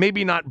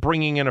maybe not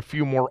bringing in a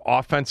few more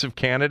offensive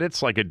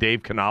candidates like a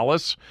Dave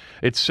Canales,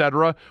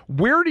 etc.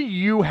 Where do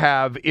you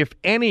have, if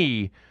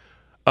any,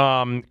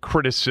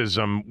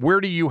 criticism, where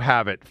do you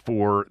have it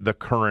for the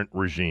current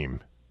regime?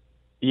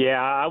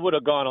 Yeah, I would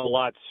have gone a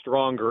lot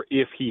stronger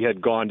if he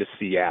had gone to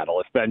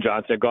Seattle, if Ben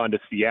Johnson had gone to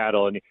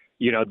Seattle. And,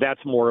 you know, that's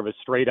more of a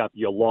straight up,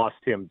 you lost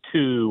him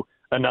to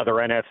another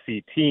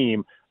NFC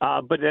team.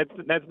 But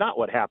that's not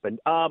what happened.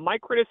 My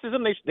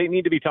criticism, they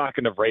need to be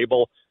talking to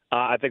Vrabel.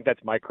 I think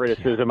that's my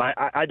criticism.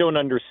 I don't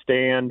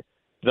understand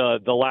the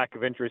lack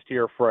of interest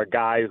here for a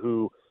guy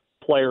who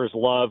players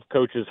love,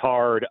 coaches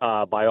hard,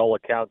 by all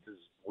accounts is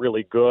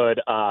really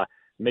good.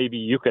 Maybe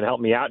you can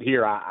help me out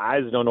here. I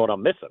just don't know what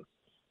I'm missing.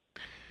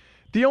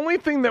 The only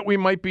thing that we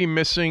might be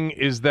missing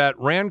is that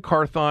Rand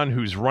Carthon,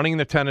 who's running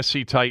the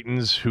Tennessee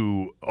Titans,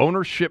 who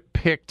ownership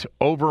picked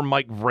over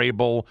Mike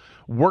Vrabel,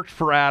 worked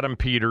for Adam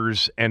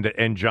Peters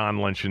and John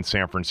Lynch in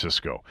San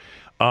Francisco.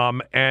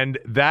 And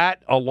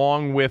that,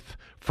 along with,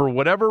 for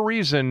whatever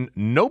reason,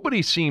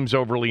 nobody seems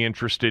overly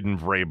interested in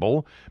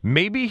Vrabel.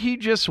 Maybe he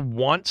just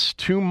wants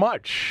too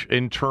much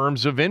in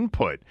terms of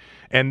input.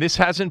 And this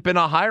hasn't been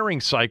a hiring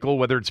cycle,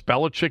 whether it's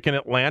Belichick in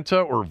Atlanta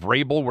or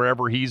Vrabel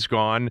wherever he's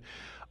gone,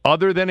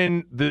 other than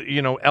in the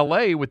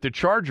L.A. with the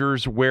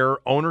Chargers, where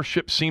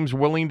ownership seems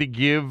willing to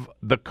give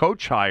the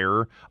coach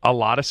hire a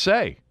lot of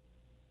say.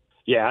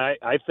 Yeah,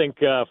 I think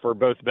for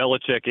both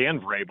Belichick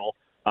and Vrabel,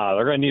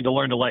 they're going to need to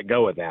learn to let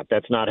go of that.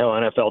 That's not how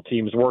NFL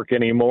teams work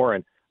anymore,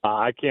 and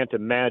I can't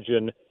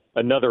imagine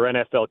another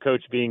NFL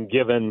coach being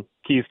given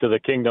keys to the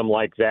kingdom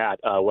like that,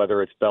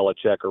 whether it's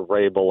Belichick or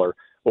Vrabel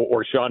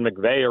or Sean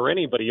McVay or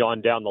anybody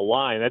on down the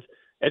line.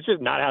 That's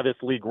just not how this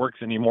league works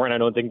anymore, and I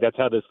don't think that's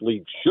how this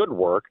league should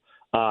work.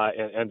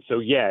 And so,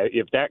 yeah,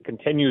 if that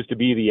continues to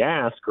be the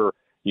ask, or,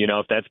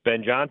 if that's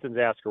Ben Johnson's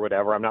ask or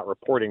whatever, I'm not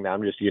reporting that.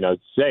 I'm just,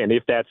 saying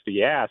if that's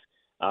the ask,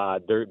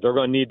 they're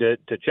going to need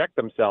to check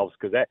themselves,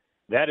 because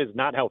that is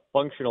not how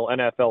functional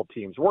NFL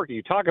teams work.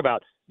 You talk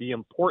about the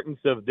importance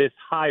of this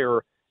hire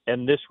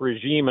and this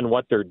regime and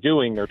what they're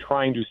doing. They're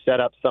trying to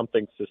set up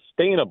something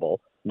sustainable,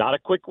 not a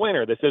quick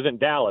winner. This isn't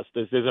Dallas.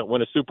 This isn't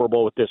win a Super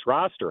Bowl with this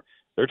roster.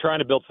 They're trying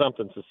to build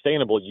something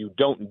sustainable. You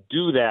don't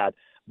do that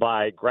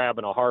by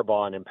grabbing a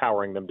Harbaugh and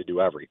empowering them to do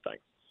everything.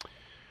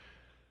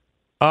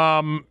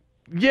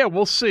 Yeah,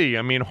 we'll see.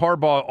 I mean,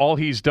 Harbaugh, all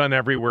he's done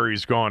everywhere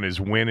he's gone is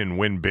win and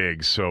win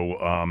big. So,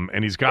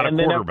 and he's got a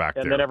quarterback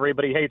there. And then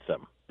everybody hates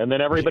him.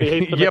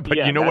 Yeah, but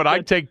you know what?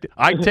 I'd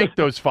take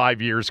those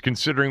 5 years,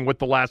 considering what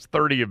the last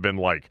 30 have been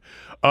like.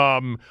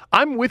 I'm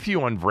with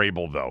you on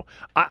Vrabel, though.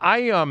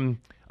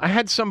 I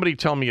had somebody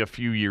tell me a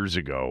few years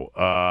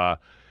ago,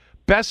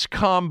 best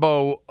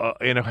combo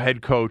in a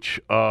head coach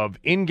of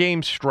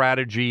in-game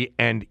strategy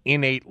and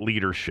innate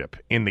leadership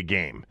in the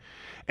game.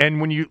 And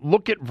when you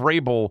look at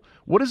Vrabel,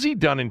 what has he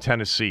done in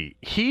Tennessee?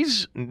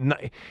 He's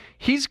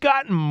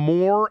gotten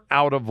more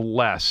out of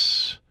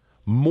less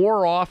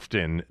more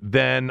often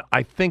than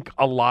I think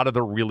a lot of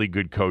the really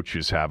good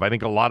coaches have. I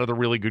think a lot of the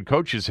really good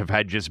coaches have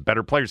had just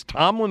better players.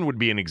 Tomlin would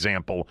be an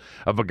example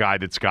of a guy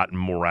that's gotten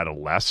more out of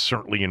less,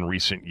 certainly in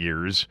recent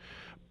years.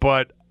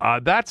 But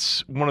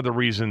that's one of the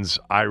reasons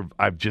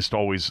I've just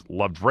always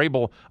loved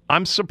Vrabel.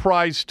 I'm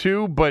surprised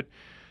too, but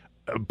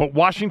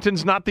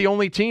Washington's not the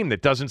only team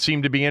that doesn't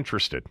seem to be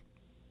interested.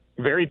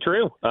 Very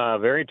true.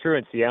 Very true.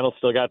 And Seattle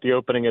still got the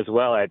opening as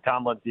well.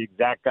 Tomlin's the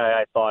exact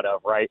guy I thought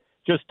of, right?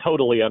 Just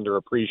totally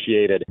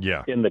underappreciated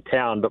in the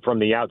town. But from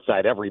the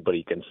outside,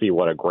 everybody can see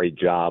what a great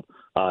job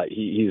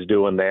he's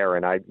doing there.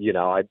 And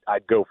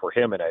I'd go for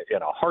him in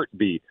a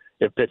heartbeat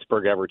if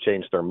Pittsburgh ever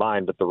changed their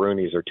mind. But the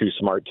Rooneys are too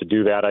smart to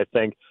do that, I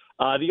think.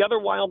 The other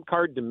wild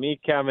card to me,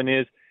 Kevin,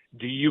 is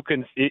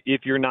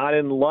if you're not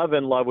in love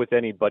with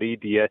anybody,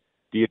 do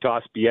you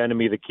toss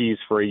Bieniemy the keys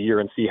for a year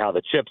and see how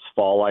the chips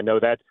fall? I know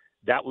that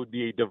would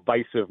be a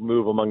divisive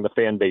move among the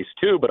fan base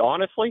too, but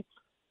honestly,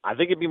 I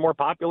think it'd be more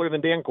popular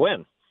than Dan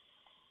Quinn.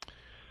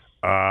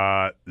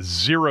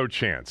 Zero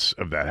chance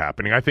of that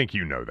happening. I think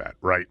you know that,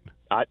 right?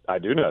 I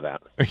do know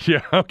that.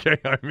 Yeah, okay.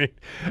 I mean,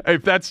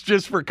 if that's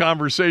just for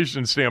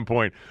conversation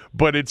standpoint,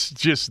 but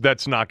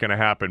that's not going to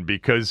happen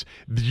because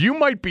you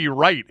might be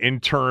right in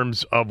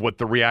terms of what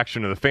the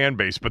reaction of the fan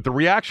base, but the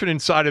reaction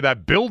inside of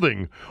that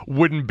building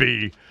wouldn't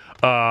be,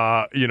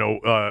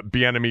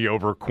 Bieniemy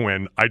over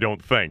Quinn, I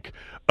don't think.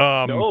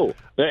 No.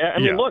 I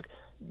mean, look,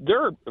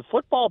 there are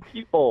football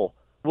people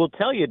will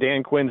tell you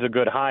Dan Quinn's a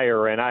good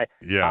hire, and I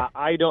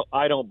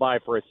don't buy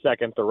for a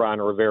second the Ron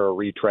Rivera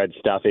retread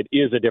stuff. It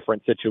is a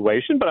different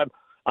situation, but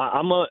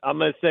I'm going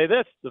to say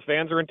this: the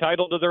fans are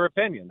entitled to their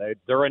opinion.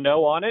 They're a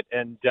no on it,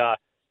 and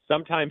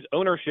sometimes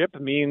ownership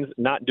means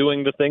not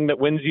doing the thing that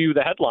wins you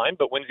the headline,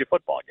 but wins you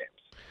football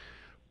games.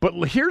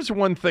 But here's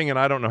one thing, and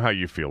I don't know how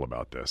you feel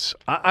about this.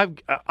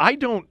 I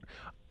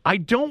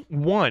don't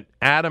want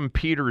Adam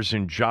Peters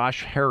and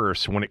Josh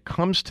Harris, when it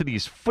comes to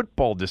these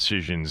football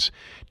decisions,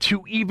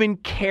 to even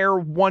care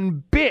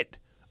one bit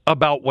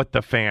about what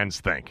the fans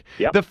think.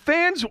 Yep. The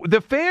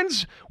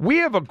fans, we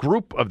have a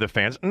group of the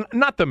fans,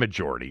 not the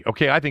majority,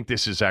 okay? I think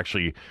this is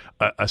actually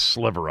a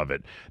sliver of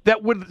it,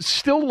 that would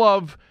still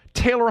love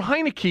Taylor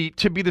Heineke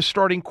to be the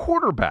starting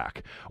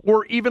quarterback,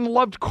 or even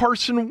loved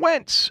Carson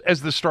Wentz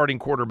as the starting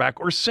quarterback,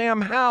 or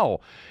Sam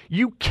Howell.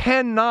 You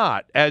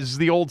cannot, as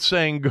the old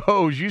saying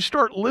goes, you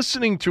start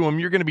listening to them,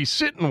 you're going to be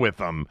sitting with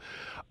them.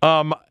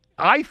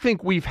 I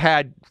think we've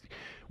had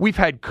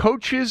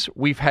coaches,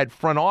 we've had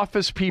front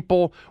office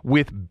people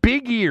with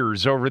big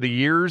ears over the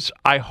years.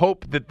 I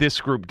hope that this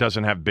group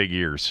doesn't have big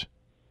ears.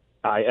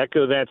 I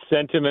echo that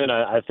sentiment.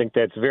 I think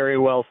that's very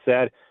well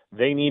said.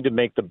 They need to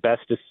make the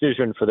best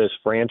decision for this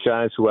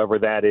franchise, whoever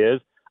that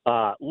is.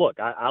 Look,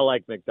 I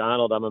like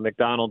McDonald. I'm a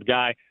McDonald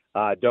guy.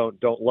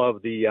 Don't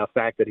love the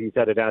fact that he's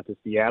headed out to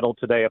Seattle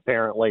today,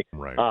 apparently.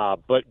 Right.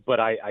 But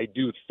I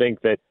do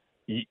think that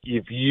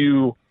if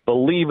you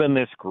believe in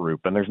this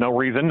group, and there's no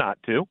reason not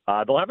to,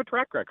 they'll have a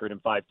track record in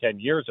 5-10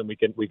 years, and we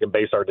can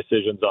base our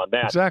decisions on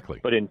that. Exactly.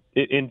 But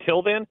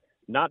until then,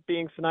 not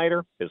being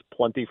Snyder is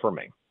plenty for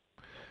me.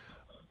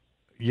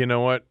 You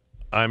know what?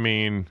 I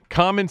mean,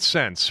 common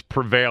sense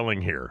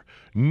prevailing here.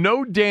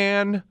 No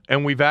Dan,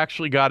 and we've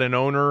actually got an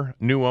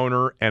new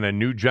owner, and a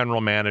new general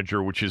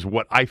manager, which is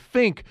what I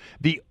think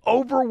the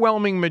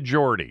overwhelming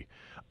majority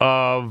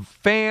of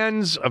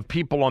fans, of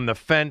people on the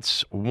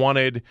fence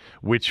wanted,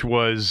 which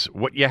was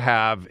what you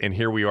have, and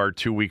here we are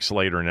 2 weeks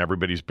later, and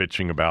everybody's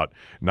bitching about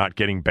not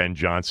getting Ben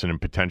Johnson and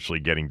potentially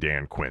getting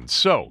Dan Quinn.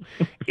 So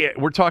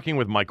we're talking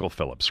with Michael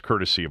Phillips,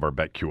 courtesy of our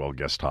BetQL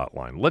guest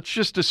hotline. Let's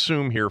just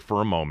assume here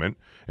for a moment,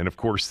 and of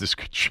course this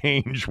could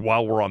change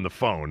while we're on the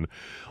phone,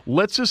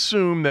 let's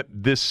assume that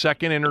this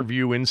second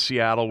interview in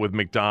Seattle with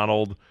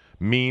McDonald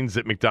means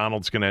that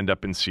McDonald's going to end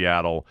up in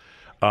Seattle.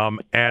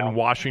 And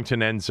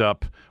Washington ends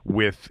up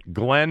with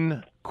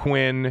Glenn,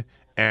 Quinn,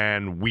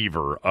 and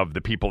Weaver of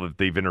the people that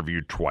they've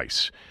interviewed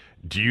twice.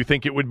 Do you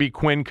think it would be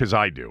Quinn? Because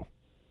I do.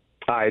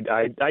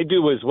 I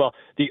do as well.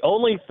 The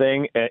only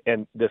thing,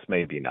 and this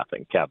may be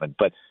nothing, Kevin,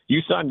 but you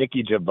saw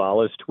Nikki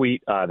Javala's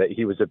tweet that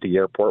he was at the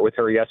airport with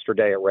her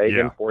yesterday at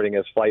Reagan, boarding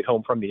his flight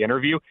home from the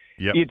interview.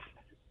 Yep. It's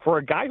for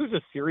a guy who's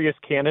a serious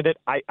candidate,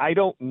 I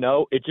don't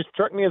know. It just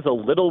struck me as a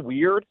little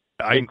weird.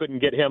 They couldn't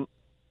get him.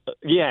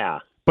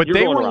 But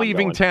they were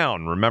leaving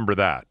town. Remember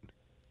that.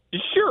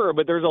 Sure,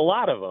 but there's a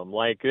lot of them.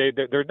 Like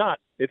they're not.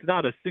 It's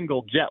not a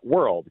single jet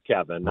world,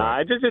 Kevin.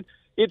 Right.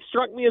 It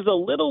struck me as a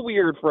little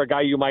weird for a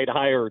guy you might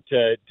hire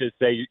to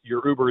say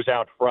your Uber's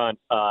out front.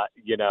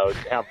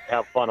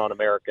 Have fun on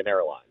American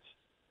Airlines.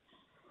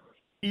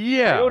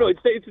 Yeah. No,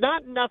 it's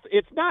not nothing.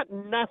 It's not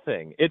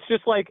nothing. It's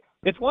just like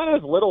it's one of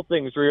those little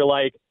things where you're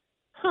like,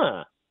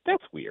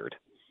 that's weird.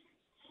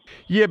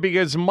 Yeah,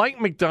 because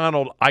Mike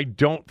McDonald, I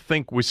don't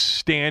think, was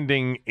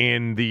standing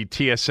in the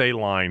TSA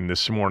line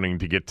this morning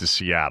to get to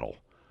Seattle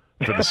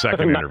for the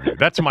second interview.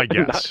 That's my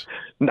guess.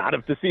 Not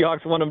if the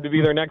Seahawks want him to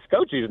be their next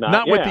coach. He's not.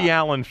 Not with the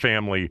Allen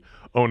family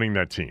owning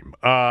that team.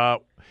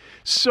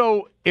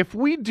 So if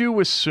we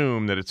do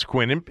assume that it's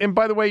Quinn, and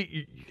by the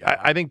way,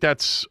 I think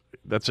that's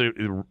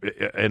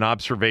an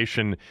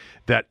observation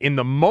that in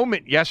the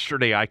moment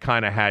yesterday I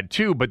kind of had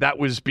too, but that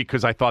was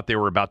because I thought they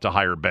were about to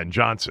hire Ben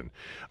Johnson.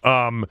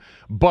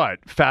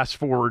 But fast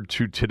forward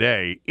to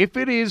today, if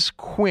it is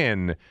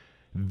Quinn,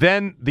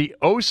 then the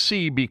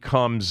OC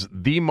becomes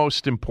the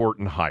most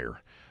important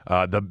hire,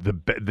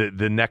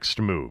 the next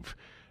move.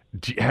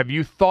 Have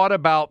you thought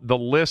about the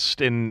list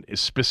and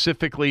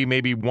specifically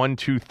maybe 1,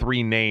 2,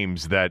 3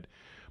 names that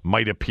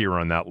might appear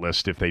on that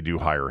list if they do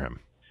hire him?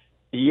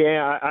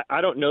 Yeah,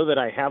 I don't know that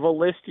I have a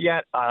list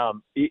yet.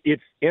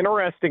 It's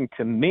interesting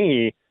to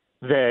me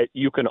that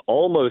you can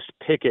almost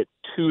pick it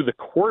to the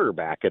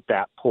quarterback at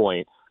that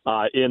point,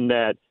 in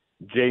that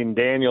Jaden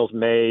Daniels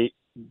may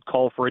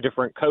call for a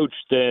different coach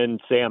than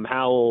Sam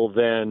Howell,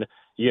 than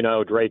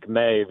Drake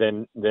May,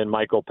 than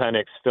Michael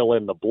Penix, fill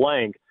in the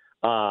blank.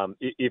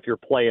 If you're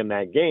playing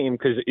that game,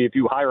 because if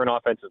you hire an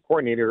offensive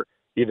coordinator,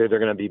 either they're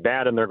going to be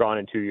bad and they're gone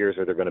in 2 years,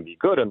 or they're going to be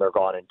good and they're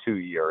gone in 2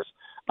 years.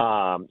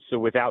 So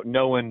without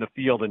knowing the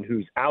field and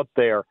who's out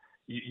there,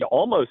 you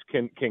almost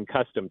can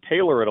custom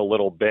tailor it a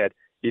little bit.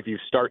 If you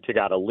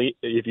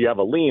if you have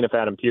a lean, if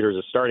Adam Peters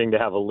is starting to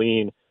have a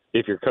lean,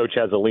 if your coach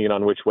has a lean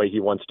on which way he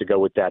wants to go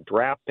with that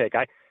draft pick,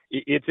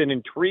 it's an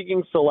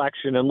intriguing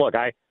selection. And look,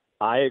 I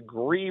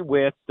agree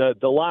with the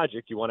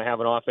logic. You want to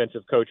have an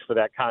offensive coach for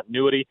that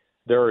continuity.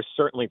 There are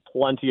certainly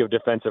plenty of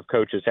defensive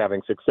coaches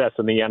having success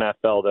in the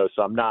NFL, though,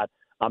 so I'm not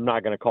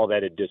going to call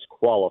that a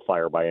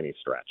disqualifier by any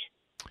stretch.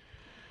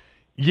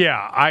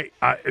 Yeah,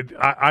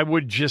 I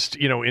would just,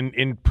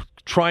 in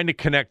trying to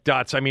connect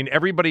dots, I mean,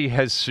 everybody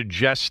has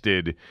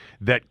suggested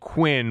that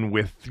Quinn,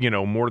 with,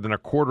 more than a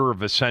quarter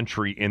of a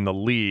century in the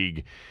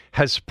league,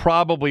 has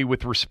probably,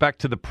 with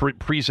respect to the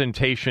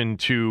presentation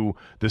to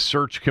the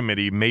search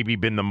committee, maybe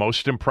been the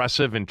most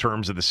impressive in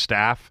terms of the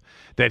staff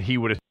that he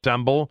would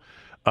assemble.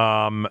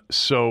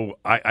 So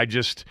I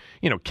just,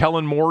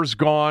 Kellen Moore's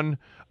gone,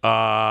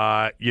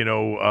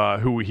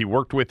 who he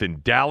worked with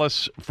in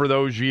Dallas for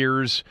those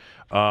years.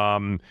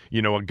 A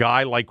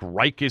guy like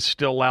Reich is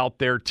still out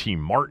there. T.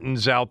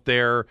 Martin's out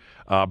there.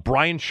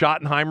 Brian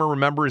Schottenheimer,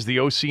 remember, is the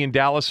OC in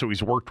Dallas, so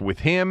he's worked with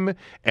him.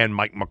 And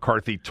Mike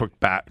McCarthy took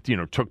back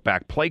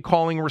play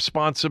calling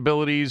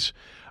responsibilities.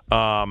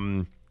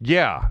 Lots.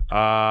 Yeah.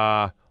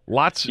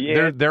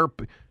 They're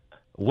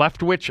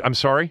Leftwich. I'm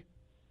sorry.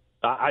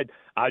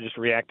 I was just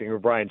reacting to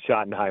Brian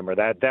Schottenheimer.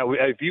 That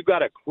if you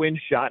got a Quinn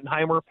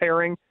Schottenheimer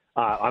pairing,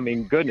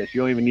 goodness,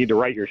 you don't even need to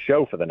write your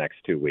show for the next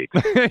 2 weeks.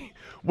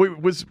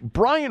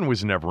 Brian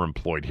was never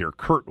employed here.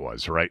 Kurt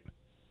was, right?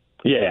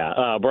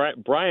 Yeah,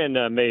 Brian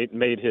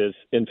made his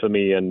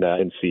infamy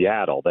in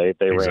Seattle. They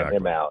exactly. ran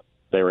him out.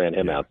 They ran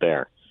him out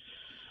there.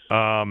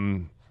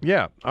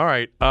 Yeah. All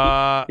right.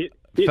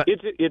 It's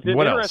an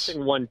interesting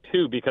else? one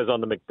too, because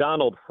on the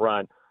McDonald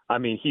front,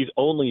 he's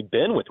only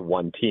been with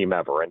one team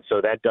ever, and so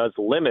that does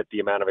limit the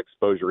amount of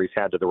exposure he's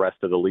had to the rest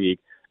of the league,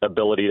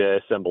 ability to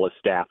assemble a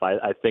staff.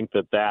 I think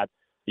that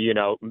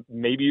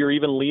maybe you're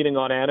even leaning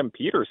on Adam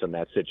Peters in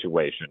that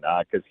situation,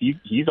 because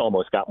he's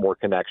almost got more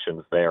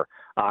connections there.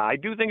 I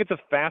do think it's a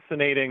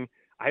fascinating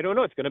 – I don't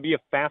know, it's going to be a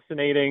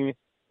fascinating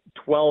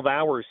 12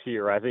 hours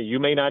here. I think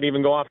you may not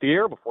even go off the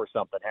air before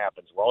something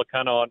happens. We're all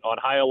kind of on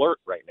high alert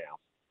right now.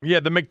 Yeah,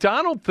 the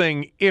McDonald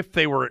thing, if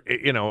they were,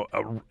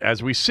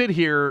 as we sit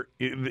here,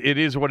 it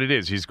is what it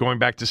is. He's going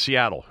back to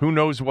Seattle. Who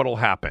knows what'll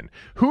happen?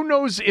 Who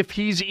knows if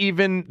he's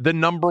even the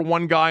number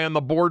one guy on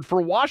the board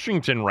for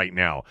Washington right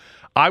now?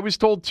 I was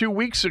told 2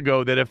 weeks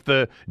ago that if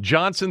the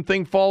Johnson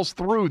thing falls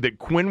through, that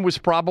Quinn was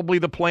probably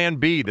the plan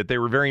B that they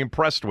were very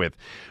impressed with.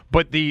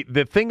 But the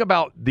thing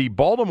about the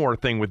Baltimore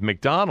thing with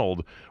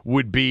McDonald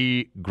would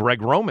be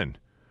Greg Roman,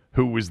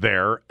 who was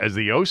there as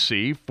the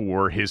OC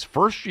for his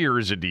first year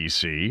as a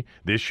DC,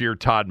 this year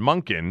Todd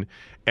Monken.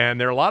 And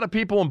there are a lot of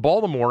people in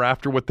Baltimore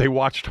after what they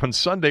watched on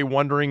Sunday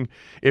wondering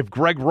if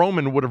Greg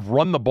Roman would have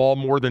run the ball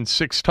more than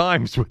 6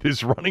 times with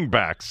his running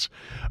backs.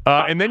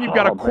 And then you've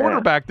got a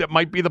quarterback that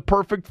might be the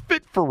perfect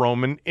fit for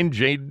Roman in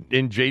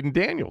Jaden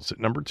Daniels at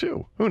number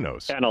 2. Who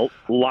knows? And a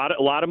lot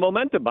of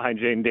momentum behind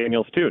Jaden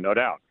Daniels too, no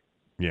doubt.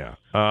 Yeah.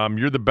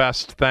 You're the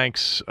best.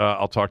 Thanks.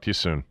 I'll talk to you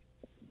soon.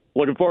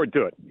 Looking forward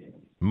to it.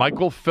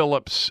 Michael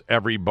Phillips,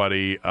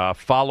 everybody.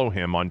 Follow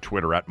him on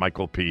Twitter at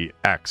Michael P.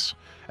 X,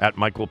 at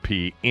Michael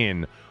P.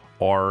 in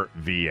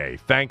RVA.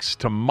 Thanks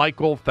to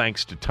Michael.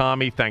 Thanks to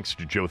Tommy. Thanks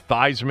to Joe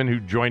Theismann, who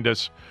joined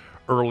us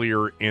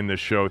earlier in the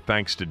show.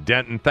 Thanks to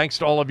Denton. Thanks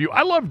to all of you.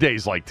 I love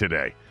days like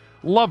today.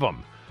 Love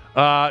them.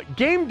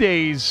 Game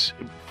days,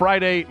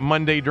 Friday,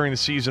 Monday during the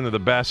season are the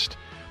best.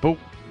 But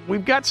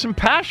we've got some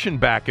passion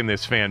back in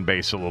this fan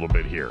base a little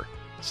bit here.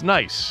 It's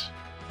nice.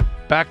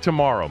 Back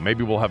tomorrow.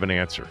 Maybe we'll have an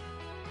answer.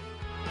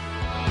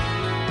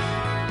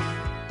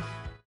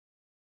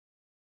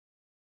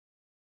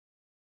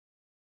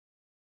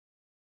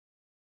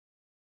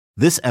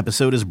 This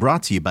episode is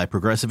brought to you by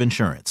Progressive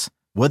Insurance.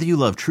 Whether you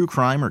love true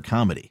crime or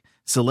comedy,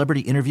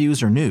 celebrity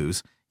interviews or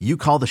news, you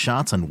call the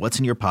shots on what's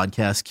in your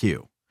podcast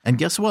queue. And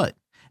guess what?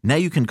 Now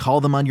you can call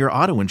them on your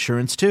auto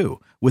insurance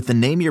too with the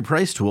Name Your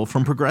Price tool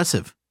from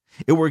Progressive.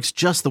 It works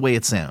just the way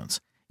it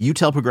sounds. You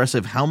tell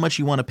Progressive how much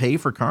you want to pay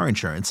for car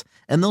insurance,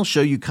 and they'll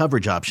show you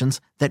coverage options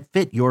that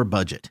fit your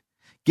budget.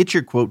 Get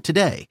your quote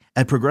today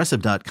at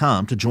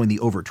Progressive.com to join the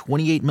over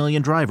 28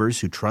 million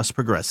drivers who trust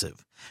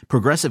Progressive.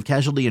 Progressive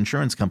Casualty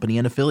Insurance Company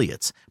and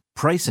Affiliates.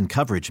 Price and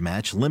coverage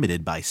match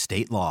limited by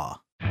state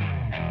law.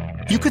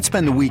 You could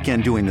spend the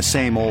weekend doing the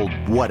same old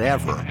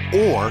whatever,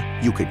 or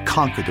you could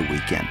conquer the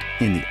weekend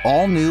in the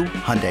all-new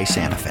Hyundai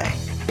Santa Fe.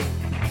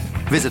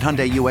 Visit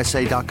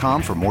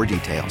HyundaiUSA.com for more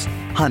details.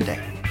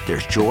 Hyundai,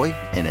 there's joy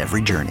in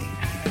every journey.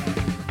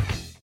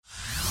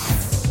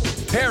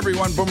 Hey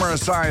everyone, Boomer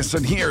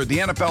Esiason here. The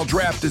NFL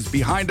Draft is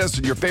behind us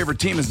and your favorite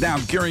team is now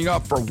gearing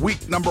up for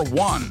week number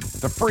 1.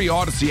 The free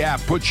Odyssey app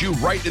puts you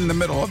right in the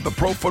middle of the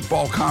pro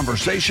football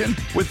conversation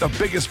with the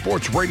biggest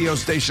sports radio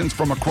stations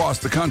from across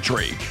the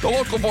country. The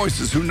local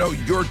voices who know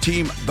your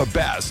team the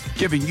best,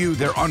 giving you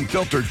their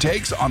unfiltered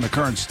takes on the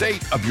current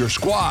state of your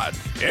squad.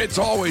 It's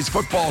always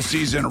football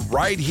season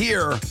right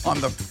here on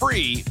the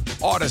free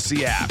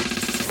Odyssey app.